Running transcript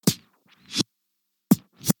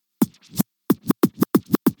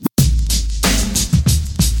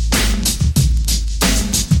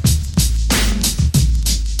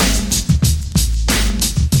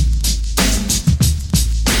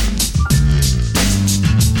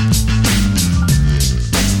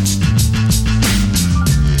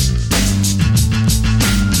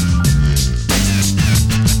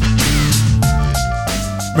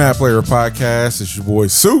Mad Player Podcast. It's your boy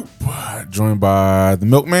Soup, joined by the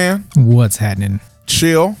Milkman. What's happening?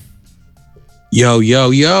 Chill. Yo.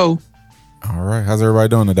 All right, how's everybody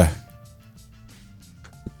doing today?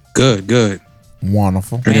 Good.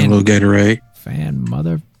 Wonderful. Drinking a little Gatorade. Fan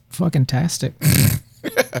motherfucking tastic.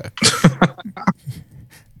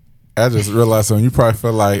 I just realized something. You probably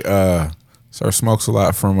feel like Sir smokes a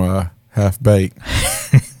lot from Half Baked.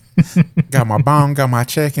 Got my bone, got my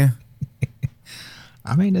chicken.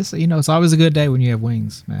 I mean, it's always a good day when you have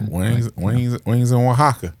wings, man. Wings in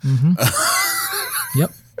Oaxaca. Mm-hmm.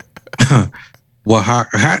 Yep. Well, how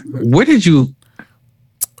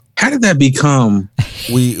did that become?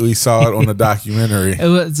 We saw it on the documentary. It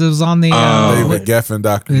was on the David Geffen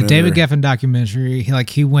documentary. The David Geffen documentary.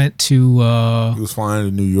 He went to. He was flying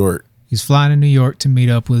to New York. He's flying to New York to meet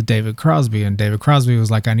up with David Crosby, and David Crosby was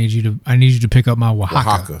like, "I need you to pick up my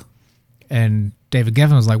Oaxaca." And David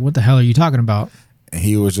Geffen was like, "What the hell are you talking about?" And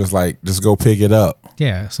he was just like, "Just go pick it up."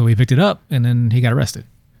 Yeah, so he picked it up, and then he got arrested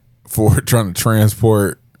for trying to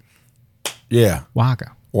transport. Yeah,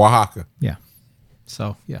 Oaxaca. Yeah.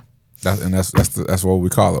 So yeah. That's what we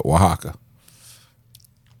call it, Oaxaca.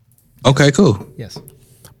 Okay, cool. Yes.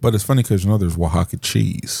 But it's funny because there's Oaxaca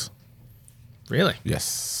cheese. Really?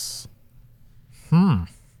 Yes.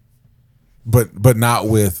 But not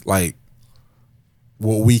with like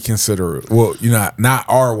what we consider. Well, not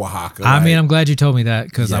our Oaxaca. I mean, I'm glad you told me that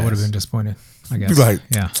because I would have been disappointed. I guess. Like,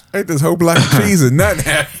 yeah. Ain't this whole block of cheese and nothing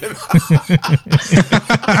happened.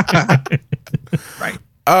 Right.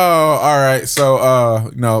 Oh, all right.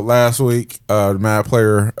 So, last week, the Mad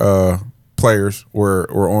Player players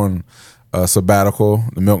were on a sabbatical.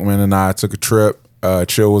 The Milkman and I took a trip.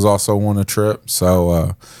 Chill was also on a trip.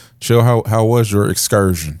 So, Chill, how was your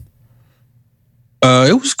excursion?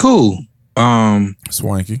 It was cool.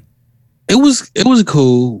 Swanky. It was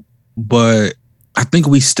cool, but I think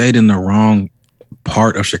we stayed in the wrong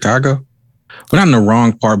part of Chicago. Well, not in the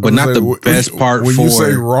wrong part, but not the best part. When you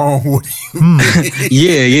say wrong, what do you mean?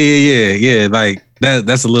 Yeah. Like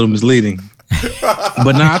that's a little misleading.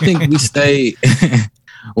 But no, I think we stayed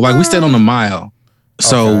we stayed on the Mile.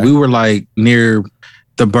 So we were like near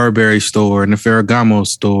the Burberry store and the Ferragamo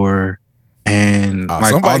store and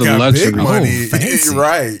like all the luxury. Fancy.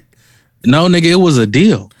 Right. No, nigga, it was a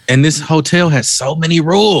deal. And this hotel had so many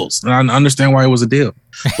rules. And I understand why it was a deal.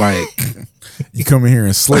 Like you come in here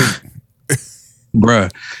and sleep.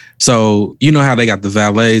 Bruh. So you know how they got the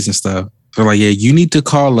valets and stuff. They're like, yeah, you need to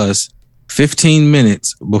call us 15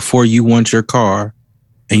 minutes before you want your car,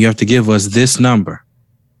 and you have to give us this number.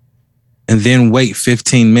 And then wait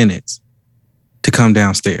 15 minutes to come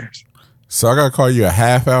downstairs. So I gotta call you a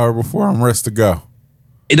half hour before I'm ready to go.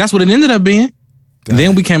 And that's what it ended up being. Dang.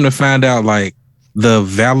 Then we came to find out like the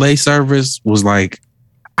valet service was like,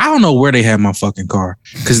 I don't know where they had my fucking car.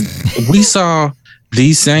 Because we saw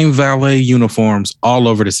these same valet uniforms all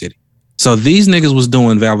over the city. So these niggas was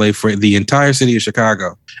doing valet for the entire city of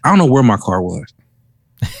Chicago. I don't know where my car was.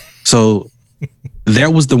 So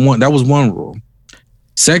that was one rule.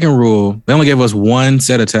 Second rule, they only gave us one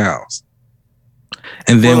set of towels.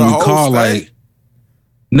 And then we called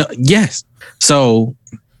So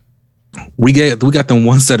we got them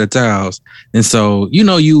one set of towels. And so,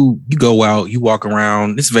 you go out, you walk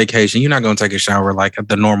around, it's vacation. You're not going to take a shower like at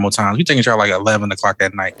the normal times. You take a shower like 11 o'clock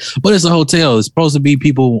at night, but it's a hotel. It's supposed to be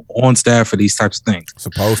people on staff for these types of things.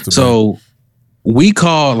 Supposed to So we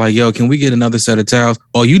called like, yo, can we get another set of towels?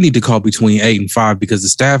 Oh, you need to call between 8 and 5 because the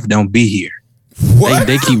staff don't be here. What?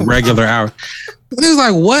 They keep regular hours. It's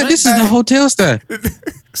like, what? This is the hotel staff.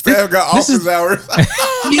 Staff got office hours.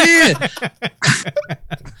 Yeah.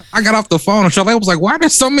 I got off the phone and I was like, why are there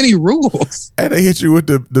so many rules? And they hit you with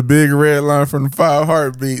the big red line from the 5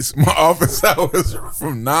 heartbeats. My office hours are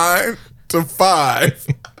from 9 to 5.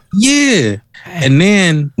 Yeah. And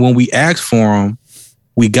then when we asked for them,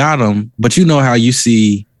 we got them. But you know how you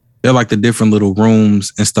see, they're like the different little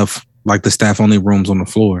rooms and stuff, like the staff only rooms on the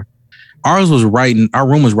floor. Our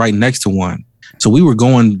room was right next to one. So I think we were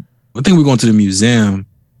going to the museum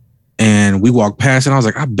and we walked past and I was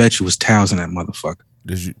like, I bet you was towels in that motherfucker.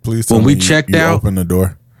 Did you please tell when me we checked you out? Open the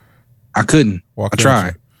door. I couldn't. I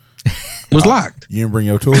tried. It was locked. You didn't bring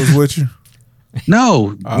your tools with you?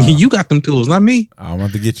 No, you got them tools, not me. I'm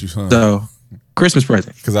about to get you some. So Christmas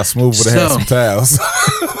present. Because I smooth would have had some towels.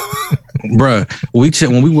 Bruh,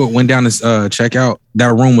 when we went down to check out,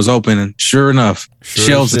 that room was open and sure enough,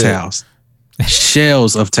 shelves of towels.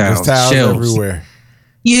 Shells of towels. There's towels shells everywhere.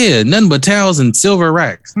 Yeah, nothing but towels and silver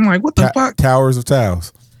racks. I'm like, what the fuck? Towers of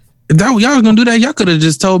towels. If y'all was gonna do that, y'all could have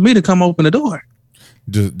just told me to come open the door.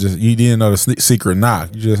 Just you didn't know the secret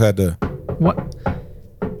knock. You just had to. What?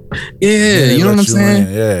 Yeah, you know what I'm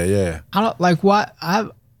saying? Yeah. I don't like what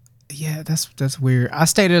yeah, that's weird. I've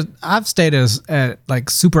stayed at like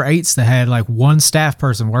Super 8s that had like one staff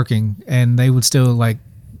person working and they would still like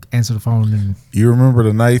answer the phone and You remember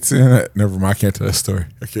the nights in it? Never mind. I can't tell that story.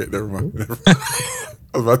 I can't. Never mind. I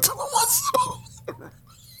was about to tell myself.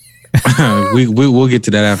 We'll get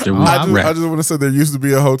to that after we I wrap. just want to say there used to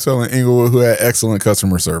be a hotel in Inglewood who had excellent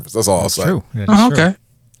customer service. That's all I'll say. true. That is Oh, true. okay.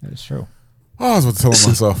 That is true. Oh, I was about to tell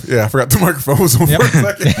myself. Yeah, I forgot the microphone was on for a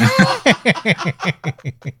second.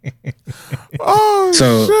 Oh,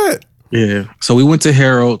 So- shit. Yeah. So we went to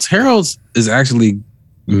Harold's. Harold's is actually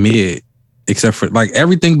mid, except for like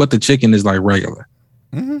everything but the chicken is like regular.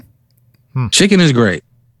 Chicken is great,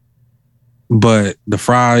 but the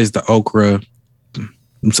fries, the okra,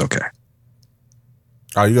 it's okay.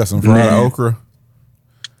 Oh, you got some fried Man. okra?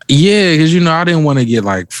 Yeah, because I didn't want to get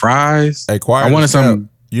like fries. Hey, quiet. I wanted as hell. some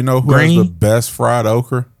You know who green. has the best fried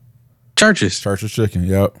okra? Churches. Church's Chicken.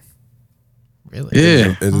 Yep. Really?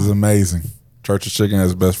 Yeah. It is amazing. Church's Chicken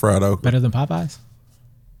has the best fried okra. Better than Popeyes?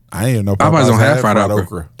 I ain't even know Popeyes don't have had fried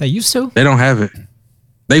okra. They used to. They don't have it.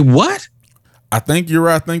 They what? I think you're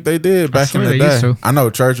right. I think they did back in swear the they day. used to. I know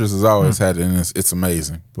Church's has always had it, and it's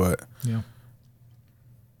amazing. But Yeah.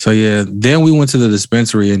 So yeah, then we went to the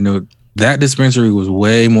dispensary, and that dispensary was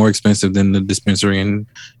way more expensive than the dispensary in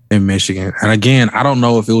Michigan. And again, I don't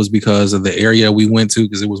know if it was because of the area we went to,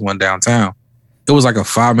 because it was one downtown. It was like a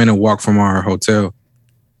 5-minute walk from our hotel.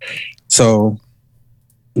 So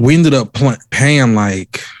we ended up paying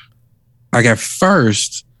like at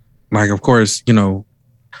first, like of course,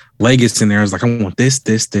 Legis in there is like, I want this.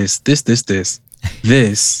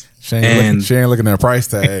 she And- ain't looking at price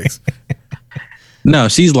tags. No,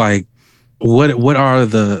 she's like, what are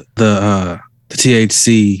the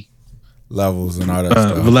THC Levels and all that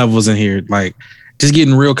stuff. levels in here? Like, just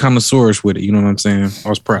getting real connoisseurs with it. You know what I'm saying? I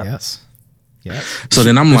was proud. Yes. Yes. So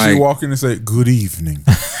then I'm Did like, she walk in and say, "Good evening"?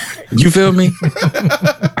 you feel me?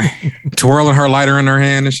 Twirling her lighter in her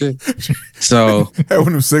hand and shit. So Had one of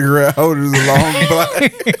them cigarette holders along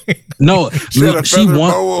black. no, She had a she feather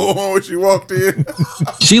want boa on when she walked in.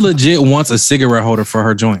 she legit wants a cigarette holder for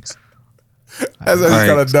her joints. That's Like,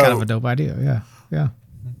 kind of It's kind of a dope. dope idea. Yeah.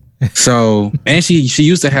 Yeah. So and she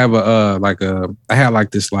used to have I had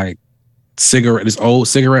like this like this old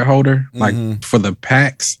cigarette holder like for the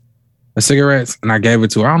packs of cigarettes, and I gave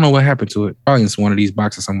it to her. I don't know what happened to it. Probably in one of these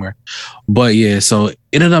boxes somewhere. But yeah, so it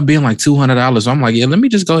ended up being like $200. So I'm like, yeah, let me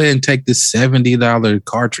just go ahead and take this $70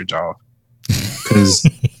 cartridge off. Cause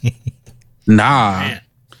nah.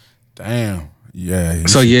 Damn. Yeah.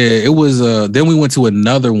 So yeah, it was then we went to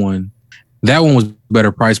another one. That one was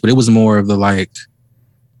better price, but it was more of the like,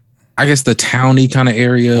 I guess the towny kind of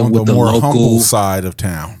area on with the the more local humble side of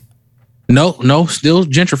town. No, still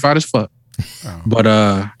gentrified as fuck. Oh. But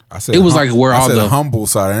I said it was like where I all said the humble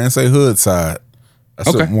side. I didn't say hood side. I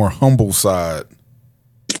said Okay. more humble side.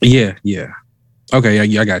 yeah. Okay,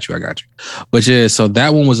 yeah, I got you. But yeah, so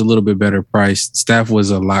that one was a little bit better priced. Staff was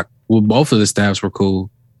a lot. Well, both of the staffs were cool.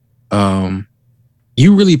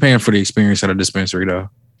 You really paying for the experience at a dispensary though.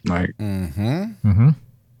 Like, Mm-hmm. Mm-hmm.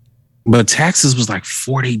 but taxes was like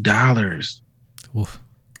 $40. Oof.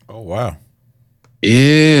 Oh wow.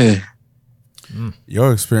 Yeah.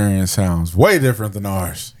 Your experience sounds way different than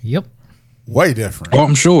ours. Yep. Way different. Oh,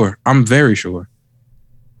 I'm sure. I'm very sure.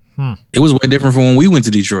 Hmm. It was way different from when we went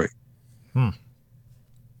to Detroit.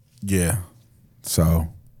 Yeah. So,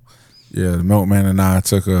 yeah, the Milkman and I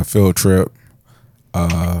took a field trip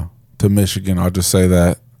to Michigan. I'll just say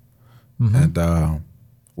that. And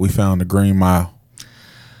we found the Green Mile.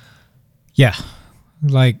 Yeah.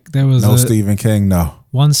 Like there was No Stephen King, no.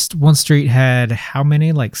 one street had how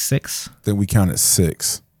many? Like 6? Then we counted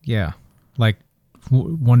 6 Yeah. Like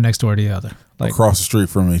one next door to the other. Like across the street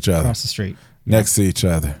from each other, across the street. next to each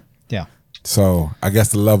other. Yeah. So I guess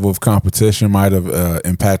the level of competition might have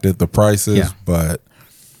impacted the prices, Yeah. but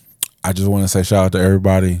I just want to say shout out to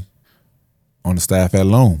everybody on the staff at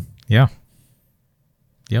Loom. Yeah.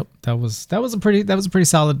 Yep. That was a pretty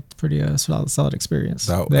solid solid experience.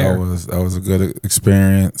 That there. was a good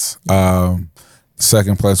experience.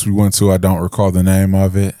 Second place we went to, I don't recall the name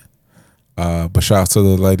of it, but shout out to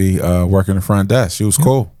the lady working the front desk. She was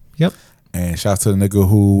cool. Yep. And shout out to the nigga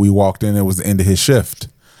who we walked in. It was the end of his shift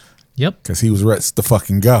Yep. because he was ready to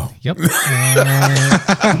fucking go. Yep.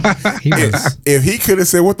 He was If he could have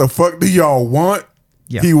said, "What the fuck do y'all want?"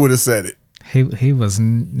 Yeah. he would have said it. he was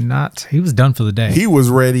not he was done for the day. He was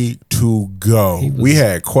ready to go. We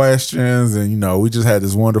had questions, and we just had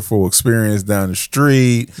this wonderful experience down the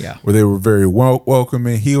street. Yeah. Where they were very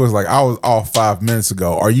welcoming. He was like, "I was off 5 minutes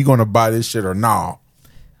ago. Are you going to buy this shit or no?"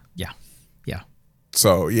 Yeah. Yeah.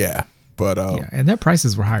 So yeah, but Yeah, and their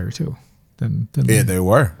prices were higher too than yeah, they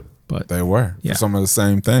were. But They were Yeah. for some of the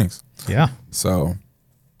same things. yeah, So,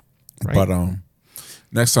 right. but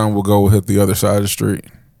next time we'll hit the other side of the street.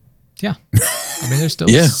 Yeah. I mean, there's still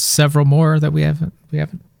Yeah. several more that we haven't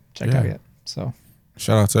checked out Yeah. yet. So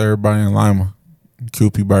Shout out to everybody in Lima,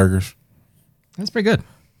 Coopy Burgers. that's pretty good.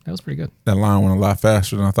 That was pretty good. That line went a lot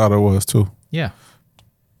faster than I thought it was too. Yeah.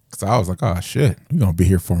 Cause I was like, oh shit, we're gonna be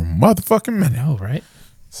here for a motherfucking minute. No, right?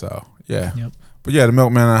 So yeah, Yep. but yeah, the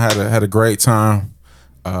Milkman and I had a great time.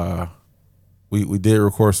 We did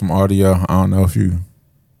record some audio. I don't know if you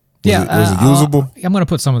was it usable? I'm gonna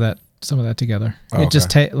put some of that together. Oh, It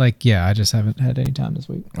just I just haven't had any time this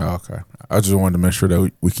week. Oh, okay, I just wanted to make sure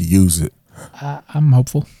that we could use it. I'm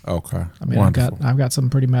hopeful. Okay, I mean, wonderful. I've got some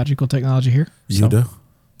pretty magical technology here. You do.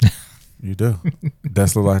 You do.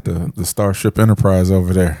 That's like the Starship Enterprise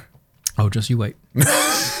over there. Oh, just you wait.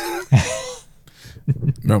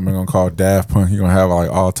 Milkman gonna call Daft Punk. He gonna have like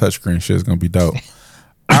all touchscreen shit. It's gonna be dope.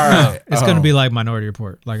 All right. It's gonna be like Minority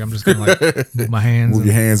Report. Like I'm just gonna like move my hands. Move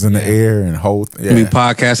your hands in the air and hold. Yeah. Be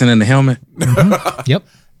podcasting in the helmet. Yep.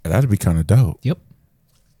 That'd be kind of dope. Yep.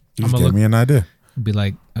 You just I'ma gave me an idea. It'd be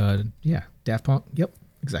like, Daft Punk. Yep.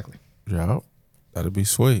 Exactly. Yeah, that'd be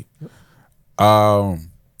sweet.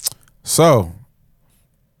 So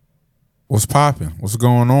what's popping? What's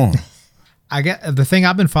going on? I get the thing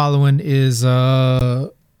I've been following is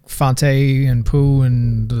Fonte and Pooh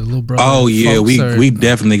and the little brother. Oh yeah, folks are- we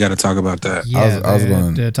definitely got to talk about that. Yeah, I was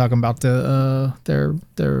going- they're talking about their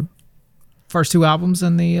first two albums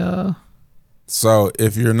and the So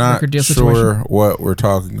if you're not Record deal sure situation. what we're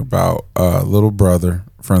talking about, Little Brother,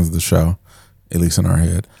 friends of the show, at least in our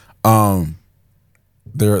head,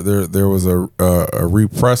 there was a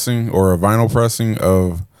repressing or a vinyl pressing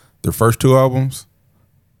of their first two albums.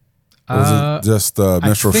 Or was it just the I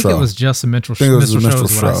minstrel think show? it was just a minstrel I think it was minstrel the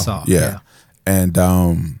show minstrel is what I show. saw. Yeah. And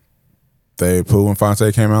they Pooh and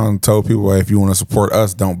Fonte came out and told people, hey, if you want to support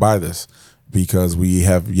us, don't buy this because we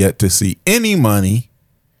have yet to see any money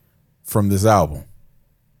from this album.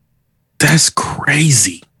 That's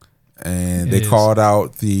crazy. And It they is. called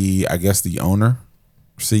out the owner,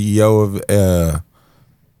 CEO of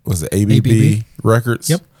was it ABB, ABB. Records?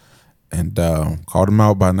 Yep. And called him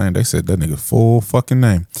out by name. They said that nigga full fucking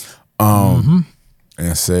name. And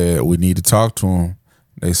said we need to talk to him.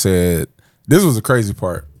 They said this was the crazy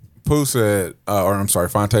part. Pooh said,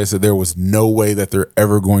 Fonte said there was no way that they're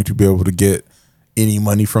ever going to be able to get any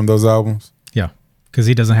money from those albums. Yeah. Because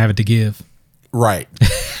he doesn't have it to give. Right.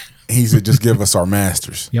 He said just give us our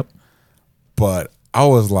masters. Yep. But I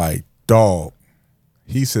was like, dog.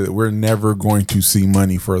 He said we're never going to see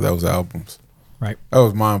money for those albums. Right. That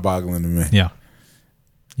was mind boggling to me. Yeah.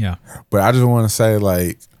 Yeah. But I just want to say,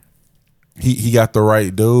 like, he got the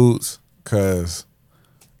right dudes because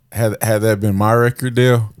had that been my record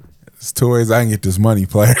deal, it's two ways I can get this money,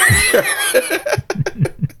 player.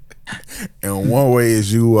 And one way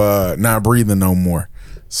is you not breathing no more.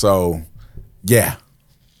 So, yeah.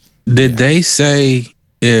 Did they say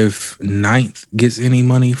if Ninth gets any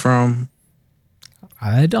money from?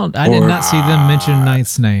 I did not see them mention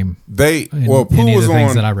Ninth's name. They In Pooh any of was the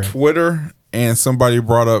things that I on read. Twitter and somebody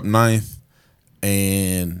brought up Ninth,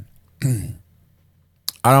 and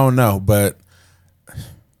I don't know, but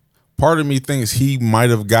part of me thinks he might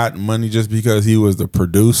have gotten money just because he was the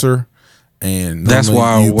producer, and That's normally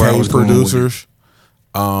why you where I pay was going with it. producers.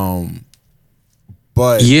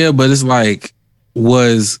 But Yeah, but it's like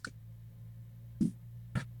was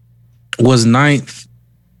Ninth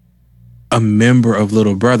a member of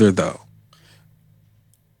Little Brother though?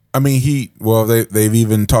 I mean, they've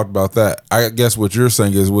even talked about that. I guess what you're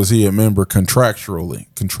saying is, was he a member contractually?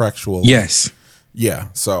 Yes. Yeah.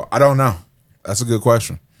 So I don't know. That's a good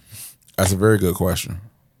question. That's a very good question.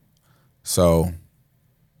 So,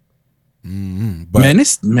 but We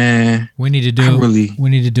need to I really- we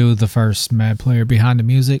need to do the first Mad Player behind the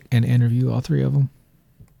music and interview all three of them.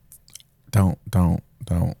 don't.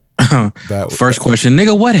 That First question,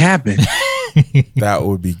 nigga, what happened? that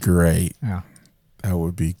would be great. Yeah. That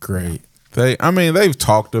would be great. They've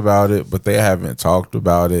talked about it, but they haven't talked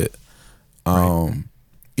about it.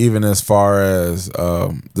 Even as far as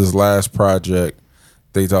this last project,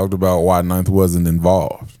 they talked about why Ninth wasn't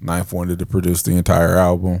involved. Ninth wanted to produce the entire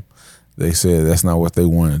album. They said that's not what they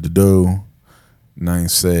wanted to do.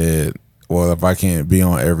 Ninth said, well, if I can't be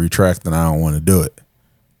on every track, then I don't want to do it.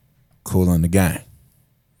 Cool in the gang.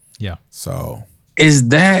 Yeah. So Is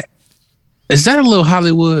that a little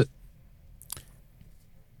Hollywood?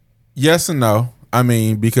 yes and no. I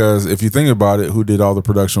mean, because if you think about it, who did all the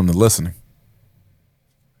production on the listening?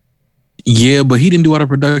 Yeah, but he didn't do all the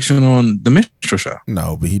production on the Minstrel Show.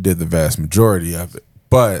 No, but he did the vast majority of it.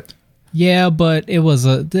 But Yeah, but there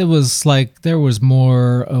was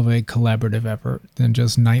more of a collaborative effort than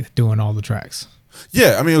just Ninth doing all the tracks.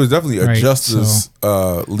 yeah, I mean, it was definitely a Right, Justice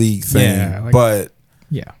League thing. Yeah, like- but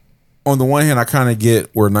Yeah. on the one hand, I kind of get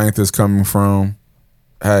where Ninth is coming from.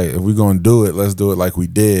 Hey, if we're going to do it, let's do it like we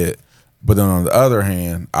did. But then on the other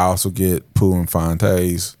hand, I also get Pooh and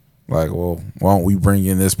Fontaine. Like, well, why don't we bring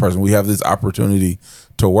in this person? We have this opportunity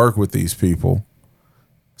to work with these people.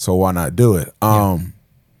 So why not do it?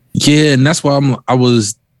 Yeah, and that's why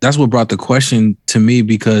that's what brought the question to me,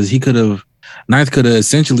 because Ninth could have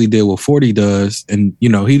essentially did what 40 does, and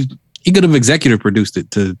he could have executive produced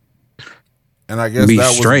it to. And I guess be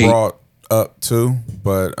that straight. was brought up too.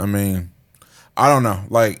 But I mean, I don't know.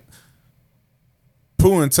 Like,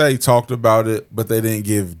 Pooh and Tay talked about it, but they didn't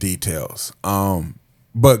give details.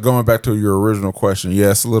 But going back to your original question,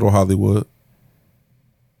 yes, a little Hollywood.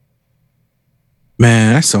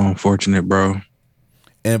 Man, that's so unfortunate, bro.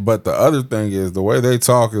 But the other thing is the way they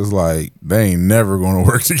talk is like they ain't never going to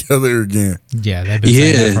work together again. Yeah, they've been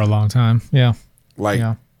saying that for a long time. Yeah. Like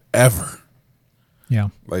Yeah. ever. Yeah.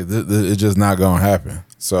 Like it's just not going to happen.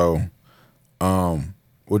 So,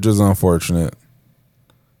 which is unfortunate.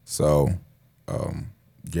 So,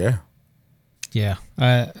 yeah. Yeah.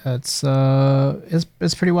 It's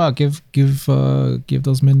pretty wild. Give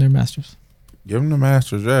those men their masters. Give them the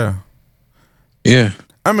Masters, yeah. Yeah.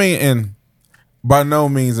 I mean, and by no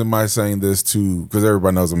means am I saying this because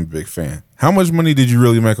everybody knows I'm a big fan. How much money did you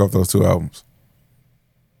really make off those two albums?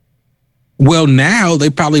 Well, now they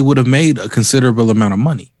probably would have made a considerable amount of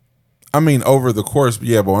money. I mean, over the course,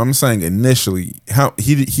 yeah, but I'm saying initially, how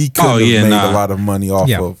he could have made a lot of money off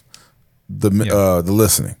of the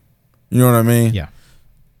listening. You know what I mean? Yeah.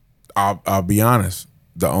 I'll be honest.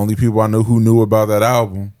 The only people I knew who knew about that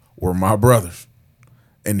album were my brothers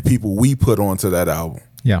and the people we put onto that album.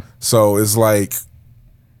 Yeah. So it's like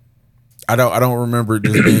I don't remember it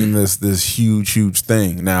just being this huge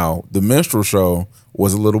thing. Now the Minstrel Show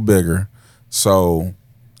was a little bigger, so,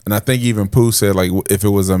 and I think even Pooh said like if it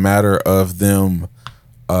was a matter of them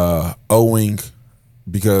owing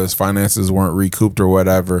because finances weren't recouped or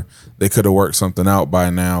whatever, they could have worked something out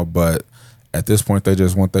by now. But at this point, they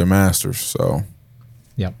just want their masters. So,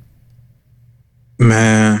 Yep.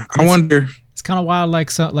 Man, I wonder. It's kind of wild.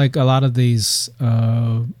 Like a lot of these,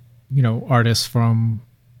 artists from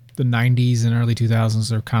the '90s and early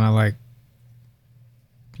 2000s are kind of like,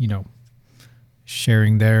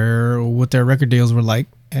 sharing what their record deals were like,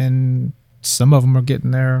 and some of them are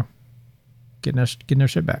getting their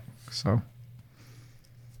shit back. So.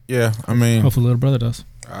 Yeah, I mean, hopefully Little Brother does.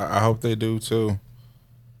 I hope they do too.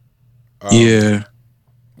 Yeah.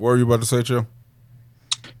 What were you about to say, Chill?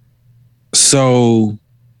 So,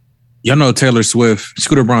 y'all know Taylor Swift.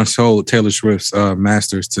 Scooter Braun sold Taylor Swift's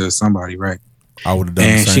masters to somebody, right? I would have done.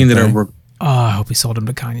 And the same she ended thing. up. I hope he sold him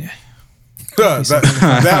to Kanye.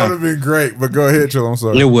 that would have been great. But go ahead, Chill. I'm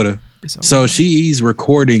sorry. It would have. So she's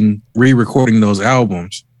re-recording those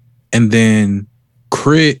albums, and then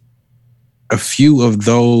Crit, a few of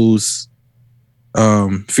those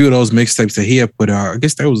mixtapes that he had put out. I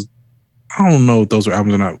guess that was, I don't know if those were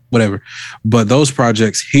albums or not, whatever. But those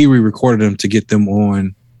projects, he re-recorded them to get them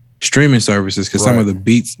on streaming services because some of the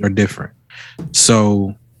beats are different.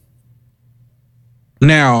 So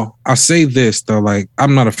now I'll say this though, like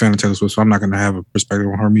I'm not a fan of Taylor Swift, so I'm not going to have a perspective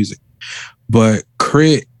on her music. But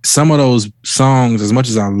Crit, some of those songs, as much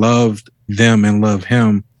as I loved them and love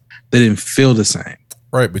him, they didn't feel the same.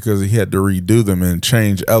 Right, because he had to redo them and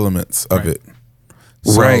change elements of it.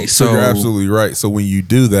 So you're absolutely right. So when you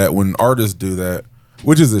do that, when artists do that,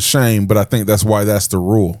 which is a shame, but I think that's why that's the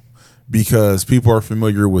rule. Because people are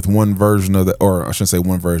familiar with one version of or I shouldn't say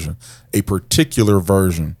one version, a particular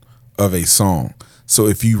version of a song. So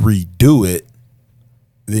if you redo it,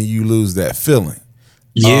 then you lose that feeling.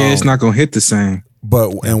 Yeah, it's not going to hit the same.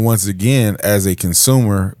 And once again, as a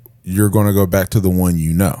consumer, you're going to go back to the one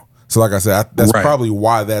you know. So like I said, that's probably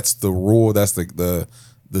why that's the rule. That's the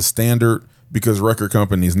standard, because record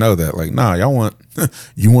companies know that. Like, nah, y'all want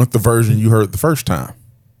you want the version you heard the first time.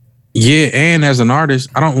 Yeah, and as an artist,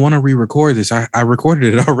 I don't want to re-record this. I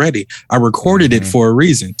recorded it already. I recorded it for a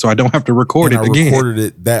reason, so I don't have to record it again. I recorded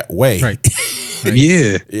it that way. Right.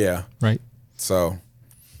 Yeah. Yeah. Right. So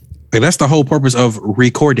that's the whole purpose of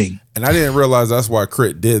recording. And I didn't realize that's why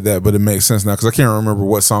Crit did that, but it makes sense now because I can't remember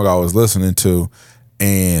what song I was listening to,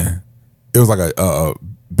 and it was like a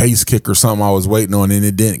bass kick or something I was waiting on, and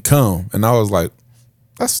it didn't come, and I was like,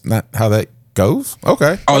 "That's not how that goes."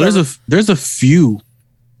 Okay. Oh, there's a few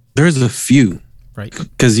Right.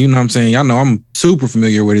 Because you know what I'm saying, y'all know I'm super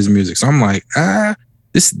familiar with his music. So I'm like,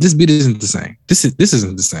 this beat isn't the same. This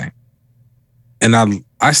isn't the same. And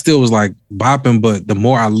I still was like bopping, but the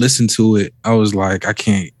more I listened to it, I was like, I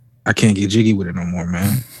can't get jiggy with it no more,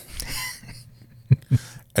 man.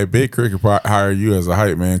 Hey, Big Crit could probably hire you as a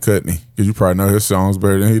hype man, couldn't he? Because you probably know his songs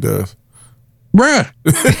better than he does. Bruh.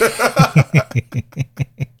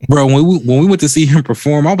 Bro, when we went to see him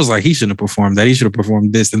perform, I was like, he shouldn't have performed that. He should have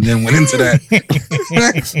performed this, and then went into that.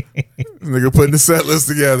 Nigga putting the set list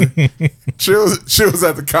together. Chill's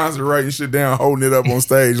at the concert writing shit down, holding it up on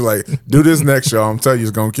stage like, do this next, y'all. I'm telling you,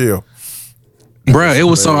 it's gonna kill. Bro, it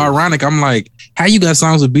was so ironic. I'm like, how you got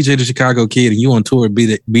songs with BJ the Chicago Kid and you on tour with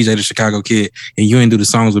BJ the Chicago Kid and you ain't do the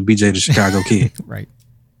songs with BJ the Chicago Kid? Right.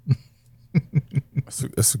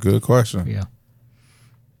 That's a good question. Yeah.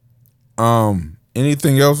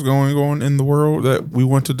 Anything else going on in the world that we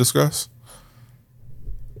want to discuss?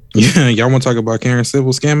 Yeah, y'all want to talk about Karen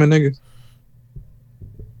Civil scamming niggas?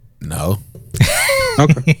 No.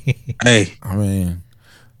 Okay. Hey, I mean,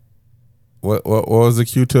 what was the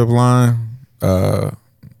Q-tip line?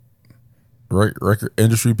 Record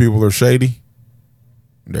industry people are shady.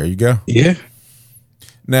 There you go. yeah.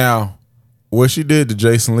 Now, what she did to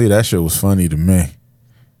Jason Lee, that shit was funny to me.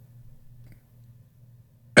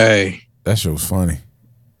 Hey. That shit was funny.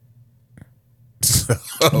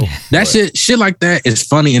 Shit like that is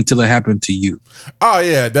funny until it happened to you. Oh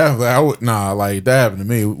yeah, definitely. Like that happened to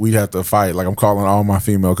me. We'd have to fight. Like I'm calling all my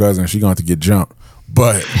female cousins. She going to get jumped.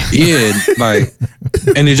 But yeah, like,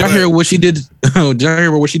 and did y'all hear what she did? Did y'all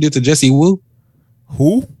hear what she did to Jesse Wu?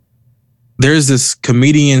 Who? There's this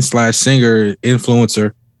comedian / singer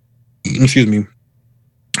influencer. Excuse me.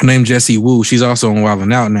 Her name Jesse Wu. She's also on Wild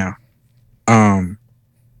 'N Out now.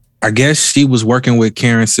 I guess she was working with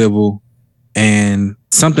Karen Civil, and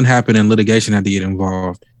something happened in litigation had to get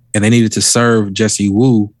involved, and they needed to serve Jesse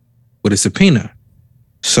Wu with a subpoena.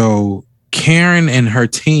 So Karen and her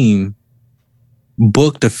team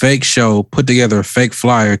booked a fake show, put together a fake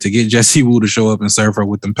flyer to get Jesse Wu to show up and serve her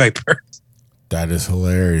with them papers. That is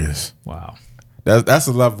hilarious. Wow. That's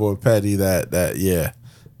a level of petty that that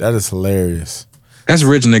is hilarious. That's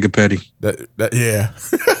rich nigga petty. That yeah.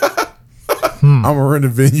 I'm gonna rent a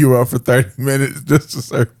venue up for 30 minutes just to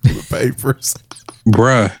serve the papers.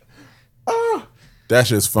 Bruh. That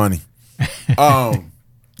shit's funny.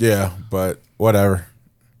 Yeah, but whatever.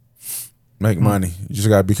 Make money. You just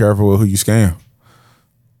gotta be careful with who you scam.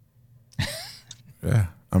 Yeah.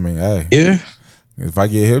 I mean, hey. Yeah. If I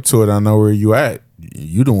get hip to it, I know where you at.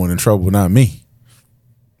 You the one in trouble, not me.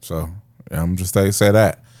 So yeah, I'm just say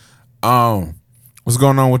that. What's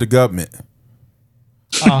going on with the government?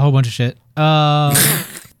 A whole bunch of shit. They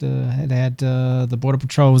had the border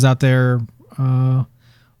patrol was out there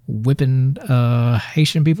whipping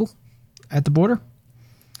Haitian people at the border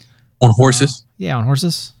On horses. on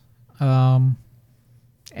horses.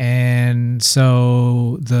 And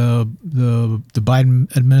so the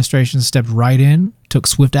Biden administration stepped right in, took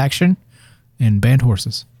swift action, and banned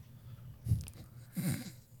horses.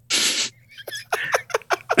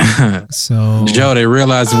 So Joe, they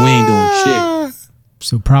realizing we ain't doing shit.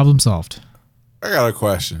 So problem solved. I got a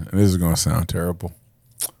question, and this is gonna sound terrible.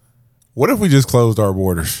 What if we just closed our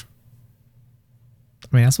borders?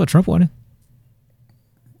 I mean, that's what Trump wanted.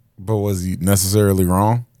 But was he necessarily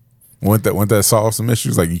wrong? Wouldn't that solve some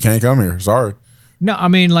issues? Like, you can't come here. Sorry. No, I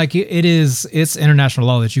mean, like it's international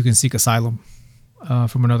law that you can seek asylum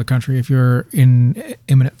from another country if you're in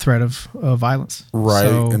imminent threat of violence. Right.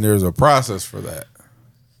 So And there's a process for that.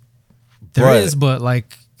 there is, but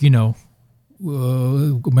like, you know,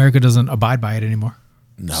 America doesn't abide by it anymore.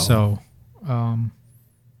 No. So,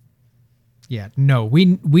 yeah, no, we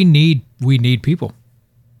need people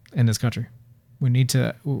in this country. We need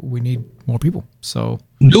more people. So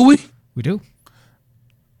Do we? we do.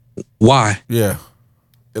 Why? Yeah.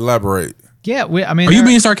 Elaborate. Yeah, I mean, Are you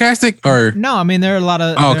being sarcastic or? no, I mean, there are a lot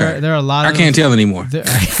of, Oh, okay. there are a lot I of, can't tell anymore. There,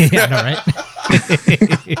 yeah, I know, right?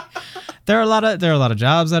 there are a lot of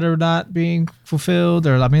jobs that are not being fulfilled.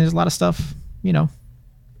 There's a lot of stuff, you know.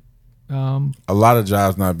 A lot of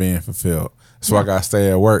jobs not being fulfilled. So I gotta stay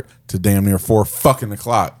at work to damn near 4 fucking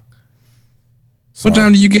o'clock. So, What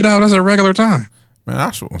time do you get out? That's a regular time. man,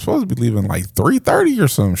 I'm supposed to be leaving like 3:30 or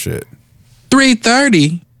some shit.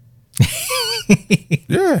 3:30.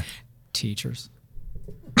 Yeah. Teachers.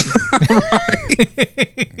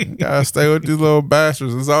 Gotta stay with these little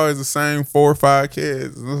bastards. It's always the same 4 or 5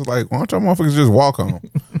 kids. It's like, why don't y'all motherfuckers just walk home?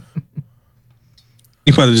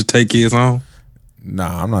 You better just take kids home.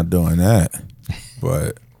 Nah, I'm not doing that.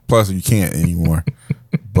 But plus, you can't anymore.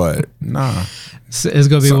 But nah, It's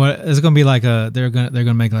gonna be what it's gonna be like they're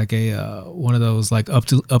gonna make like a one of those like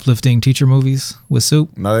uplifting teacher movies with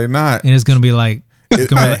Soup, no, they not. and it's gonna be like it's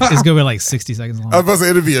gonna be like 60 seconds long. I was about to say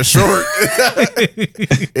it'd be a short.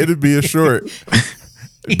 It'd be a short.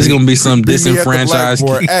 It's gonna be some Meet me at the disenfranchised.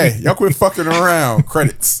 blackboard. Hey, y'all quit fucking around.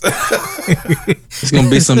 Credits. It's gonna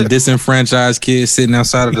be some disenfranchised kid sitting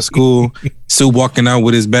outside of the school. Sue walking out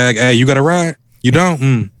with his bag. Hey, you got a ride? You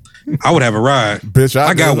don't? I would have a ride. Bitch,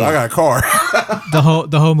 I got got one. I got a car.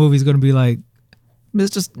 The whole movie's gonna be like,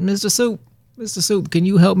 Mr. Soup, can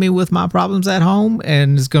you help me with my problems at home?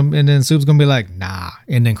 And then Soup's gonna be like, nah,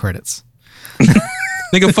 and then credits.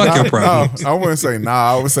 Nigga, fuck your problem. No, I wouldn't say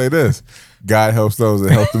nah. I would say this: God helps those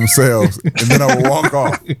that help themselves, and then I would walk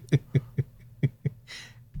off.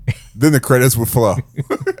 Then the credits would flow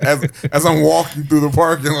as I'm walking through the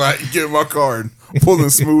parking lot, getting my car and pulling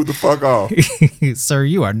smooth the fuck off. Sir,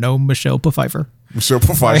 you are no Michelle Pfeiffer. Michelle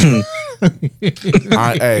Pfeiffer.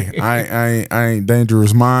 I ain't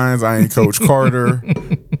Dangerous Minds. I ain't Coach Carter.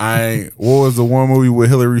 I ain't. What was the one movie with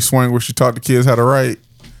Hilary Swank where she taught the kids how to write?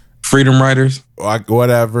 Freedom Writers. Like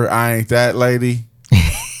whatever. I ain't that lady.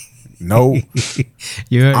 Nope.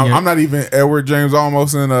 I'm not even Edward James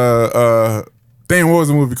Olmos in damn, what was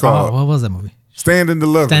the movie called? Oh, what was that movie? Stand and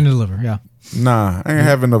Deliver. Stand and Deliver. Yeah. Nah, I ain't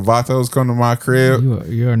having the Vatos come to my crib.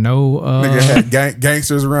 You are no. Nigga had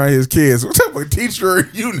gangsters around his kids. What type of teacher are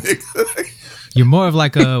you, nigga? You're more of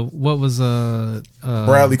like a what was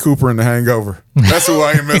Bradley Cooper in The Hangover. That's who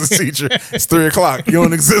I am as a teacher. It's 3:00. You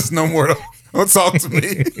don't exist no more. Don't talk to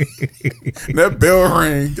me. That bell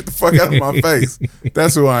ring. Get the fuck out of my face.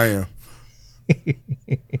 That's who I am.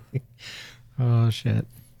 Oh shit.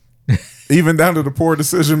 Even down to the poor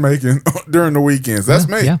decision making during the weekends. That's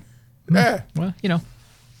me. Yeah. Yeah. Well, you know.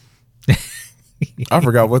 I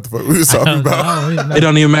forgot what the fuck we was talking about. It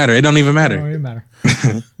don't even matter. It don't even Don't matter. even matter.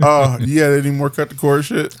 You had any more cut the cord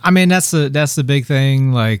shit? I mean, that's the big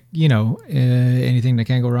thing. Like, you know, anything that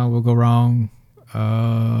can go wrong will go wrong.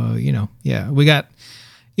 You know, yeah, we got,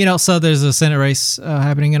 you know, so there's a Senate race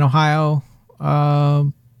happening in Ohio.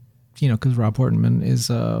 You know, because Rob Portman is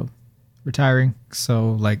retiring,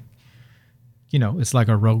 so like, you know, it's like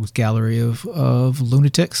a rogues gallery of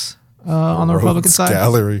lunatics on the Republican Rogues side.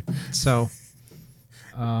 Gallery. So.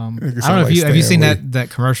 I don't know if have you seen that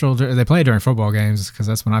commercial they play during football games, because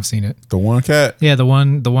that's when I've seen it. The one cat. Yeah, the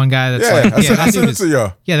one guy that's like, I sent it to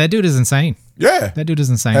y'all. Yeah, that dude is insane. Yeah, That dude is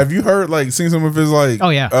insane. have you heard seen some of his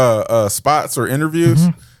spots or interviews?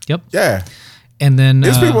 Mm-hmm. Yep. Yeah, And then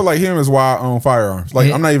it's people like him is why I own firearms.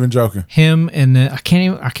 Like I'm not even joking. him, and then I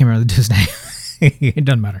can't remember the dude's name. It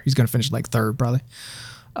doesn't matter. He's gonna finish like third probably.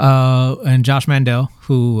 And Josh Mandel,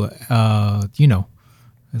 who you know,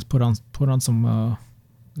 has put on some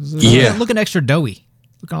looking extra doughy,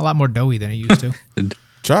 looking a lot more doughy than he used to.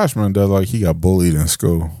 Josh Mandel, like he got bullied in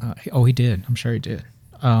school. He did. I'm sure he did.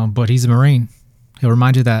 But he's a Marine. He'll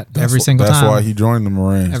remind you that every single time. That's why he joined the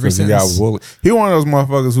Marines, because he got bullied. He one of those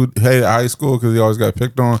motherfuckers who hated high school because he always got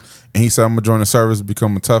picked on, and he said, "I'm gonna join the service to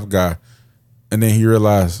become a tough guy." And then he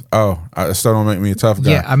realized, it still don't make me a tough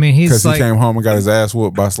guy. Yeah, I mean, he's because like, he came home and got his ass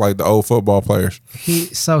whooped by like the old football players.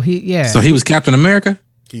 So he was Captain America.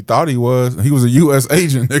 He thought he was. He was a U.S.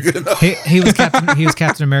 agent, nigga. he was Captain. He was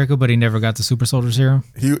Captain America, but he never got the super soldier serum.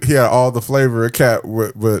 He had all the flavor of Cap,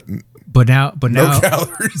 but now, no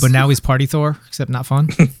calories. But now he's Party Thor, except not fun.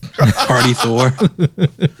 Party Thor.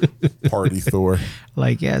 Party Thor.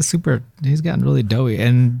 Like, yeah, super. He's gotten really doughy,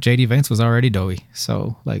 and JD Vance was already doughy.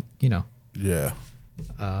 So, like, you know, Yeah.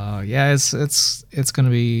 yeah, it's gonna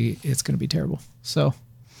be terrible. So,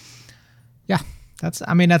 yeah, that's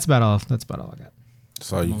about all. That's about all I got.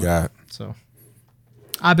 That's all you got. So,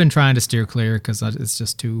 I've been trying to steer clear because it's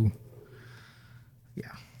just too.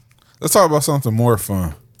 Yeah. Let's talk about something more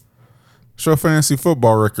fun. What's your fantasy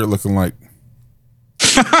football record looking like?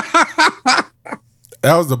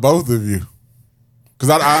 That was the both of you. Because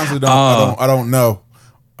I honestly don't know.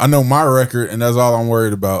 I know my record, and that's all I'm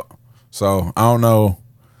worried about. So I don't know.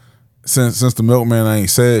 Since the milkman ain't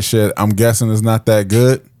said shit, I'm guessing it's not that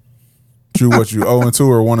good. True, what you 0-2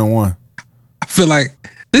 or 1-1? I feel like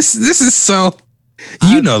this is so.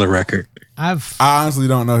 You know the record. I honestly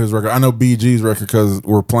don't know his record. I know BG's record because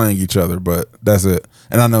we're playing each other, but that's it.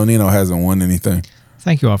 And I know Nino hasn't won anything.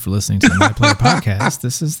 Thank you all for listening to the Mad Player Podcast.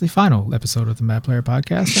 This is the final episode of the Mad Player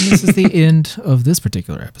Podcast, and this is the end of this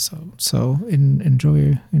particular episode. So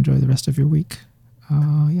enjoy the rest of your week.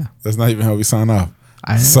 Yeah. That's not even how we sign off.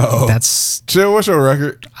 That's Chill. What's your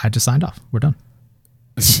record? I just signed off. We're done.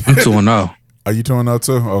 I'm 2-0. Are you 2-0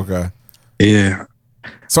 too? Okay. Yeah.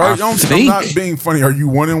 Sorry, I I'm think- not being funny. Are you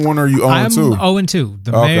 1-1 or are you 0-2? I'm 0-2.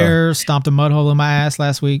 The Okay. Bears stomped a mud hole in my ass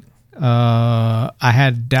last week. I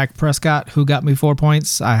had Dak Prescott, who got me 4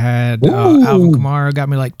 points. I had Alvin Kamara, got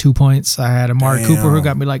me like 2 points. I had Amari Damn. Cooper, who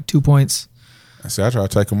got me like 2 points. See, I try to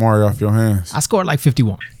take Amari off your hands. I scored like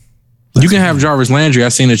 51. You can have Jarvis Landry. I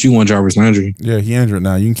seen that you want Jarvis Landry. Yeah, he injured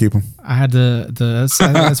now. You can keep him. I had that's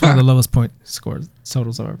one of the lowest point score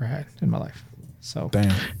totals I've ever had in my life. So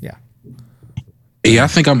Damn. yeah. Yeah, I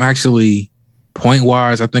think I'm actually point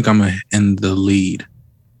wise. I think I'm in the lead.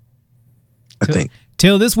 I think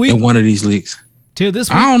Till this week. in one of these leagues. Till this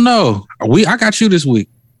week. I don't know. I got you this week.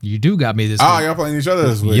 You do got me this Oh, week. y'all playing each other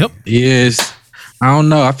this week. Yep. Yes. I don't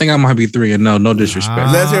know. I think I might be 3-0. No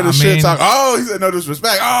disrespect. Let's hear the I shit mean- talk. Oh, he said no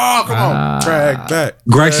disrespect. Oh, come on. Drag back.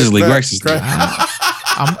 Graciously, Drag back. graciously.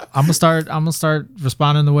 I'm gonna start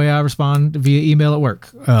responding the way I respond via email at work.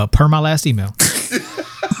 Per my last email.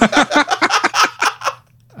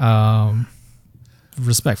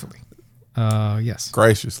 Respectfully. Yes.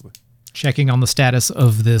 Graciously. Checking on the status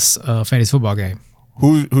of this fantasy football game.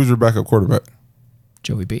 Who's your backup quarterback?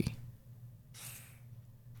 Joey B.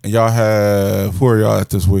 And y'all have, who are y'all at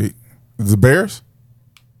this week? The Bears?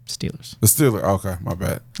 Steelers. The Steelers. Okay, my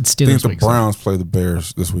bad. It's I think Steelers the week, so Browns play the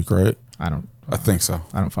Bears this week, right? I don't I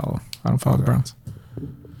don't follow. the Browns.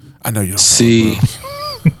 I know you don't. See,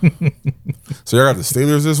 So y'all got the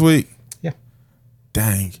Steelers this week? Yeah.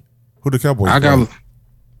 Dang. Who the Cowboys I got.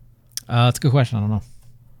 It's a good question. I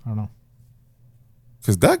don't know.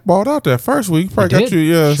 Because Dak balled out that first week. Probably He got did.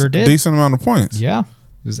 you Sure a did. decent amount of points. Yeah.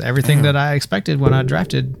 It was everything that I expected when I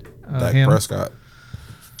drafted Dak him. Prescott.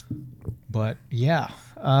 But yeah.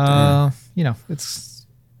 It's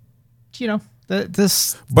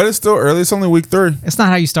this But it's still early. It's only week 3. it's not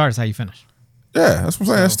how you start, it's how you finish. Yeah, that's what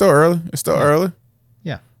I'm saying. It's still early. It's still early.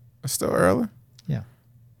 Yeah. It's still early. Yeah.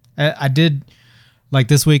 I did like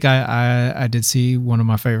this week I did see one of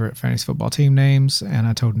my favorite fantasy football team names, and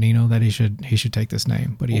I told Nino that he should take this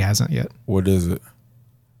name, but he hasn't yet. What is it?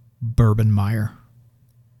 Bourbon Meyer.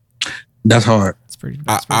 That's hard. It's pretty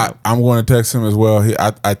dope. I'm going to text him as well.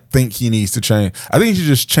 I think he needs to change. I think he should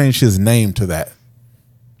just change his name to that.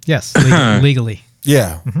 Yes, legally.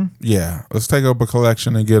 Yeah, yeah. Let's take up a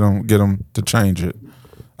collection and get him to change it.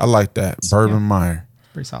 I like that. Bourbon Meyer.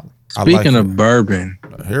 Pretty solid. I like Speaking it. of bourbon,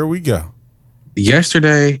 Here we go.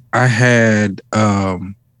 yesterday I had. I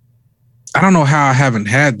don't know how I haven't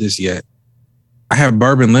had this yet. I had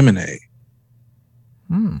bourbon lemonade.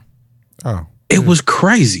 Oh, It was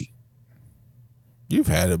crazy. you've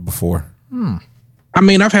had it before. I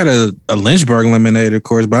mean, I've had a Lynchburg lemonade, of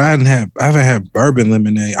course, but I haven't had bourbon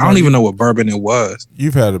lemonade. I don't even know what bourbon it was.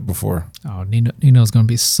 You've had it before. Oh, Nino's gonna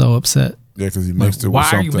be so upset. Yeah, because he mixed it with Why are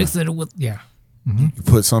something. you mixing it with? Yeah. You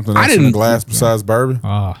put something I else in the didn't- glass besides bourbon.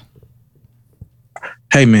 Oh,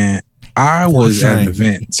 Hey, man, I was at an shame.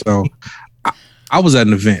 event, so I was at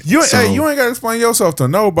an event. You so ain't got to explain yourself to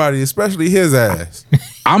nobody, especially his ass.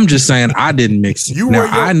 I'm just saying I didn't mix it. You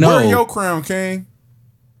now, wear your crown, King.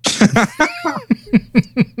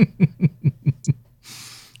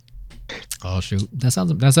 oh shoot. That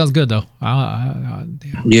sounds good though. Yeah.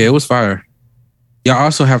 Yeah, it was fire. Y'all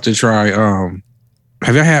also have to try.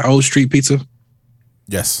 Have y'all had Old Street Pizza?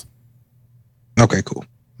 Yes. Okay, cool.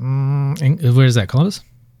 And where is that? Columbus?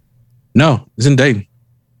 No, it's in Dayton.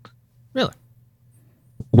 Really?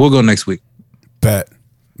 We'll go next week. Bet.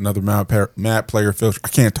 Another Matt Player Field. I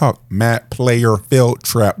can't talk. Matt Player Field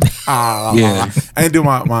Trap. Yeah. I didn't do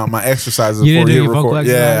my exercises You before didn't do you your vocal record.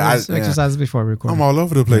 Yeah, exercises before we record. I'm all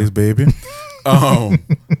over the place, baby.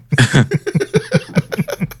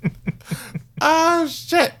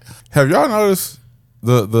 Shit. Have y'all noticed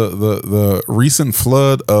the recent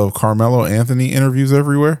flood of Carmelo Anthony interviews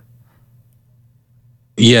everywhere?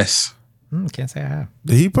 Yes. Can't say I have.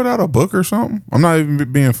 Did he put out a book or something? I'm not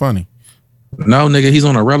even being funny. No, nigga, he's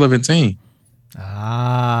on a relevant team.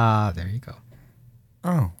 Ah, there you go.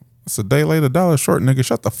 Oh, it's a day late, $1 short, nigga.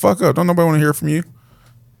 Shut the fuck up. Don't nobody want to hear from you.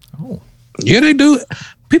 Oh, Yeah, they do.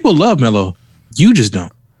 People love Melo. You just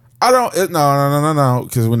don't. I don't. No.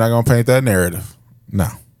 Because we're not gonna paint that narrative. No.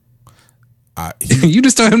 You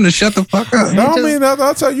just told him to shut the fuck up. No, I mean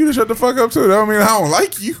I'll tell you to shut the fuck up too. That don't mean I don't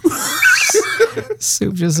like you.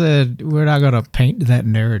 Soup just said we're not gonna paint that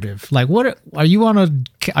narrative. Like, what are you on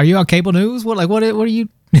cable news? What are you?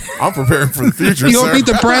 I'm preparing for the future. You don't sir. beat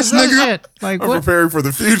the press, nigga. Shit. Like, I'm what? preparing for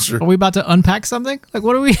the future. Are we about to unpack something? Like,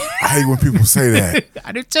 what are we? I hate when people say that.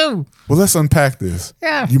 I do too. Well, let's unpack this.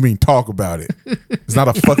 Yeah. You mean talk about it? It's not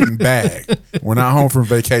a fucking bag. We're not home from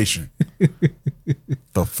vacation.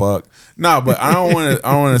 The fuck? No, but I don't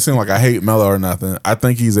want to seem like I hate Melo or nothing. I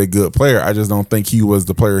think he's a good player. I just don't think he was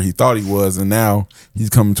the player he thought he was, and now he's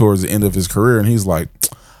coming towards the end of his career, and he's like,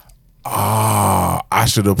 I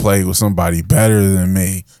should have played with somebody better than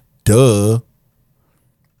me. Duh.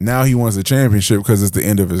 Now he wants a championship because it's the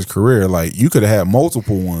end of his career. Like, you could have had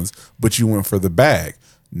multiple ones, but you went for the bag.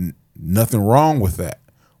 Nothing wrong with that.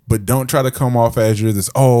 But don't try to come off as you're this,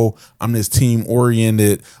 I'm this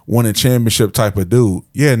team-oriented, won a championship type of dude.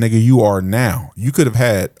 Yeah, nigga, you are now. You could have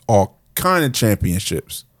had all kind of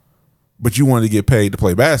championships, but you wanted to get paid to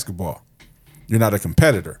play basketball. You're not a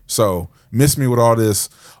competitor. So miss me with all this,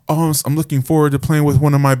 I'm looking forward to playing with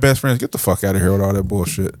one of my best friends. Get the fuck out of here with all that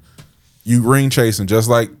bullshit. You ring chasing just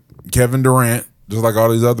like Kevin Durant, just like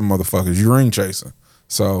all these other motherfuckers. You ring chasing.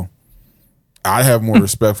 So I have more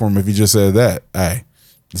respect for him if he just said that. Hey,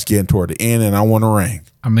 it's getting toward the end and I want a ring.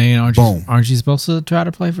 I mean, aren't you supposed to try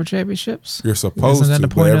to play for championships? You're supposed to,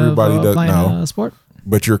 but everybody doesn't know. Sport?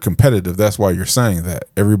 But you're competitive. That's why you're saying that.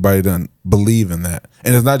 Everybody doesn't believe in that.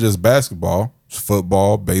 And it's not just basketball. It's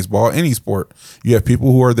football, baseball, any sport. You have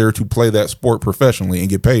people who are there to play that sport professionally and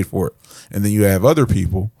get paid for it. And then you have other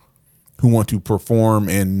people who want to perform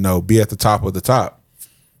and be at the top of the top.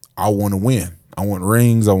 I want to win. I want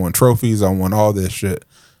rings. I want trophies. I want all this shit.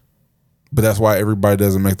 But that's why everybody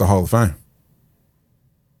doesn't make the Hall of Fame.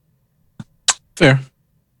 Fair.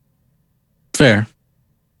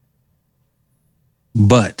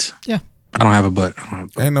 But yeah, I don't have a but.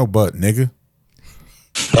 Ain't no but, nigga.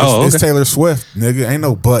 Okay. It's Taylor Swift, nigga. Ain't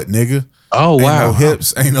no but, nigga. Oh, ain't wow. No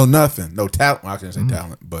hips. Ain't no nothing. No talent. Well, I can't say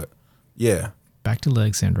talent, but yeah. Back to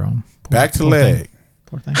leg syndrome. Back to leg.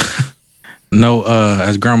 Poor thing. No,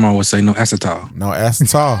 as grandma would say, no acetol. No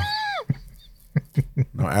acetol.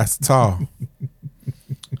 No acetol.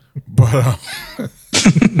 But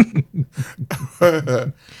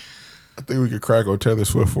I think we could crack on Taylor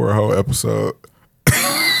Swift for a whole episode.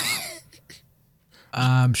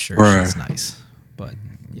 I'm sure she's nice, but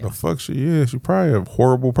yeah. The fuck she is. She's probably a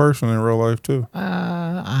horrible person in real life too.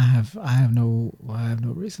 I have no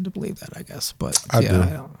reason to believe that, I guess. But I do.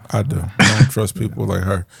 I don't trust people like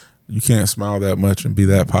her. You can't smile that much and be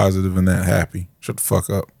that positive and that happy. Shut the fuck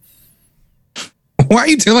up. Why are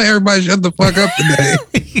you telling everybody shut the fuck up today?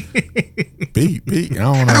 Beat. I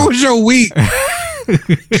don't know. How was your week?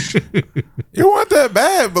 It wasn't that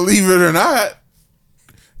bad, believe it or not.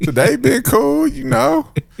 Today been cool, Yeah.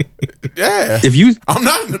 I'm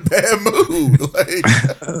not in a bad mood. Like,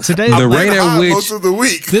 today, the rate at which most of the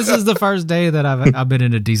week. This is the first day that I've been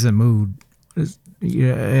in a decent mood.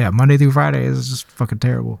 Monday through Friday is just fucking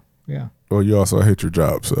terrible. Yeah. Well, you also hate your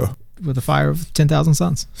job, so. With the fire of 10,000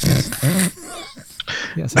 suns.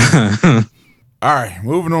 Yes. All right,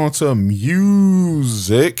 moving on to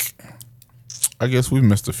music. I guess we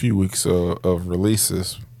missed a few weeks of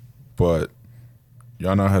releases, but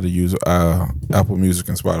y'all know how to use Apple Music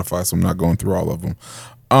and Spotify, so I'm not going through all of them.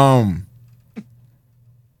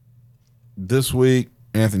 This week,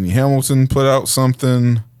 Anthony Hamilton put out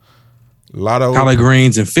something. Lotto. Collard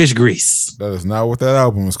greens and fish grease. That is not what that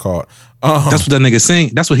album is called. That's what that nigga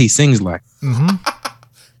sing. That's what he sings like. Mm-hmm.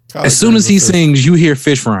 As soon as he sings, you hear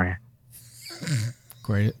fish frying.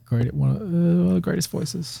 Great, one of the greatest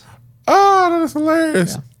voices. Oh, that is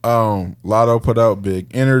hilarious. Yeah. Lotto put out Big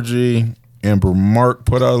Energy. Amber Mark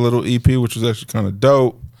put out a little EP, which was actually kind of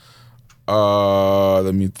dope.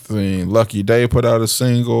 Let me think. Lucky Day put out a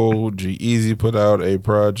single. G-Eazy put out a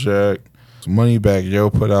project. Moneybagg Yo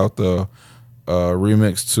put out the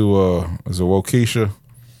remix to is it Waukesha?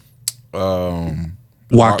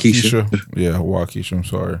 Waukesha. Yeah, Waukesha, I'm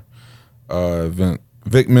sorry.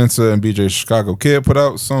 Vic Mensa and BJ Chicago Kid put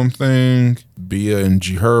out something. Bia and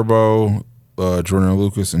G Herbo, Jordan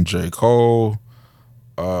Lucas and J. Cole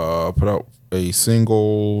put out a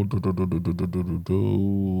single.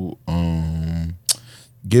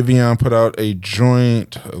 Giveon put out a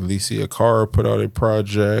joint. Alicia Cara put out a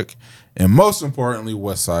project. And most importantly,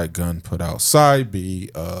 Westside Gunn put out Side B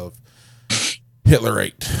of Hitler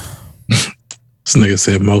 8. This nigga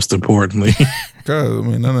said most importantly. Cause I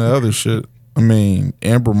mean, none of the other shit. I mean,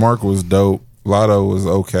 Amber Mark was dope. Lotto was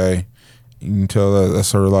okay. You can tell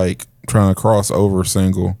that's her like trying to cross over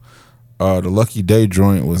single. The Lucky Day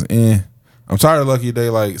joint was in. I'm tired of Lucky Day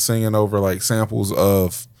like singing over like samples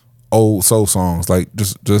of old soul songs. Like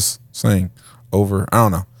just sing over. I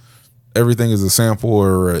don't know. Everything is a sample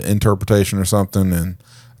or an interpretation or something, and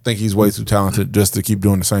I think he's way too talented just to keep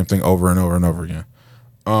doing the same thing over and over and over again.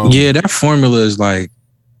 Yeah, that formula is like,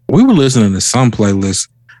 we were listening to some playlist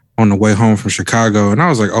on the way home from Chicago, and I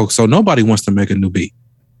was like, oh, so nobody wants to make a new beat.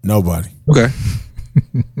 Nobody. Okay.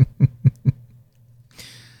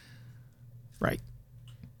 Right.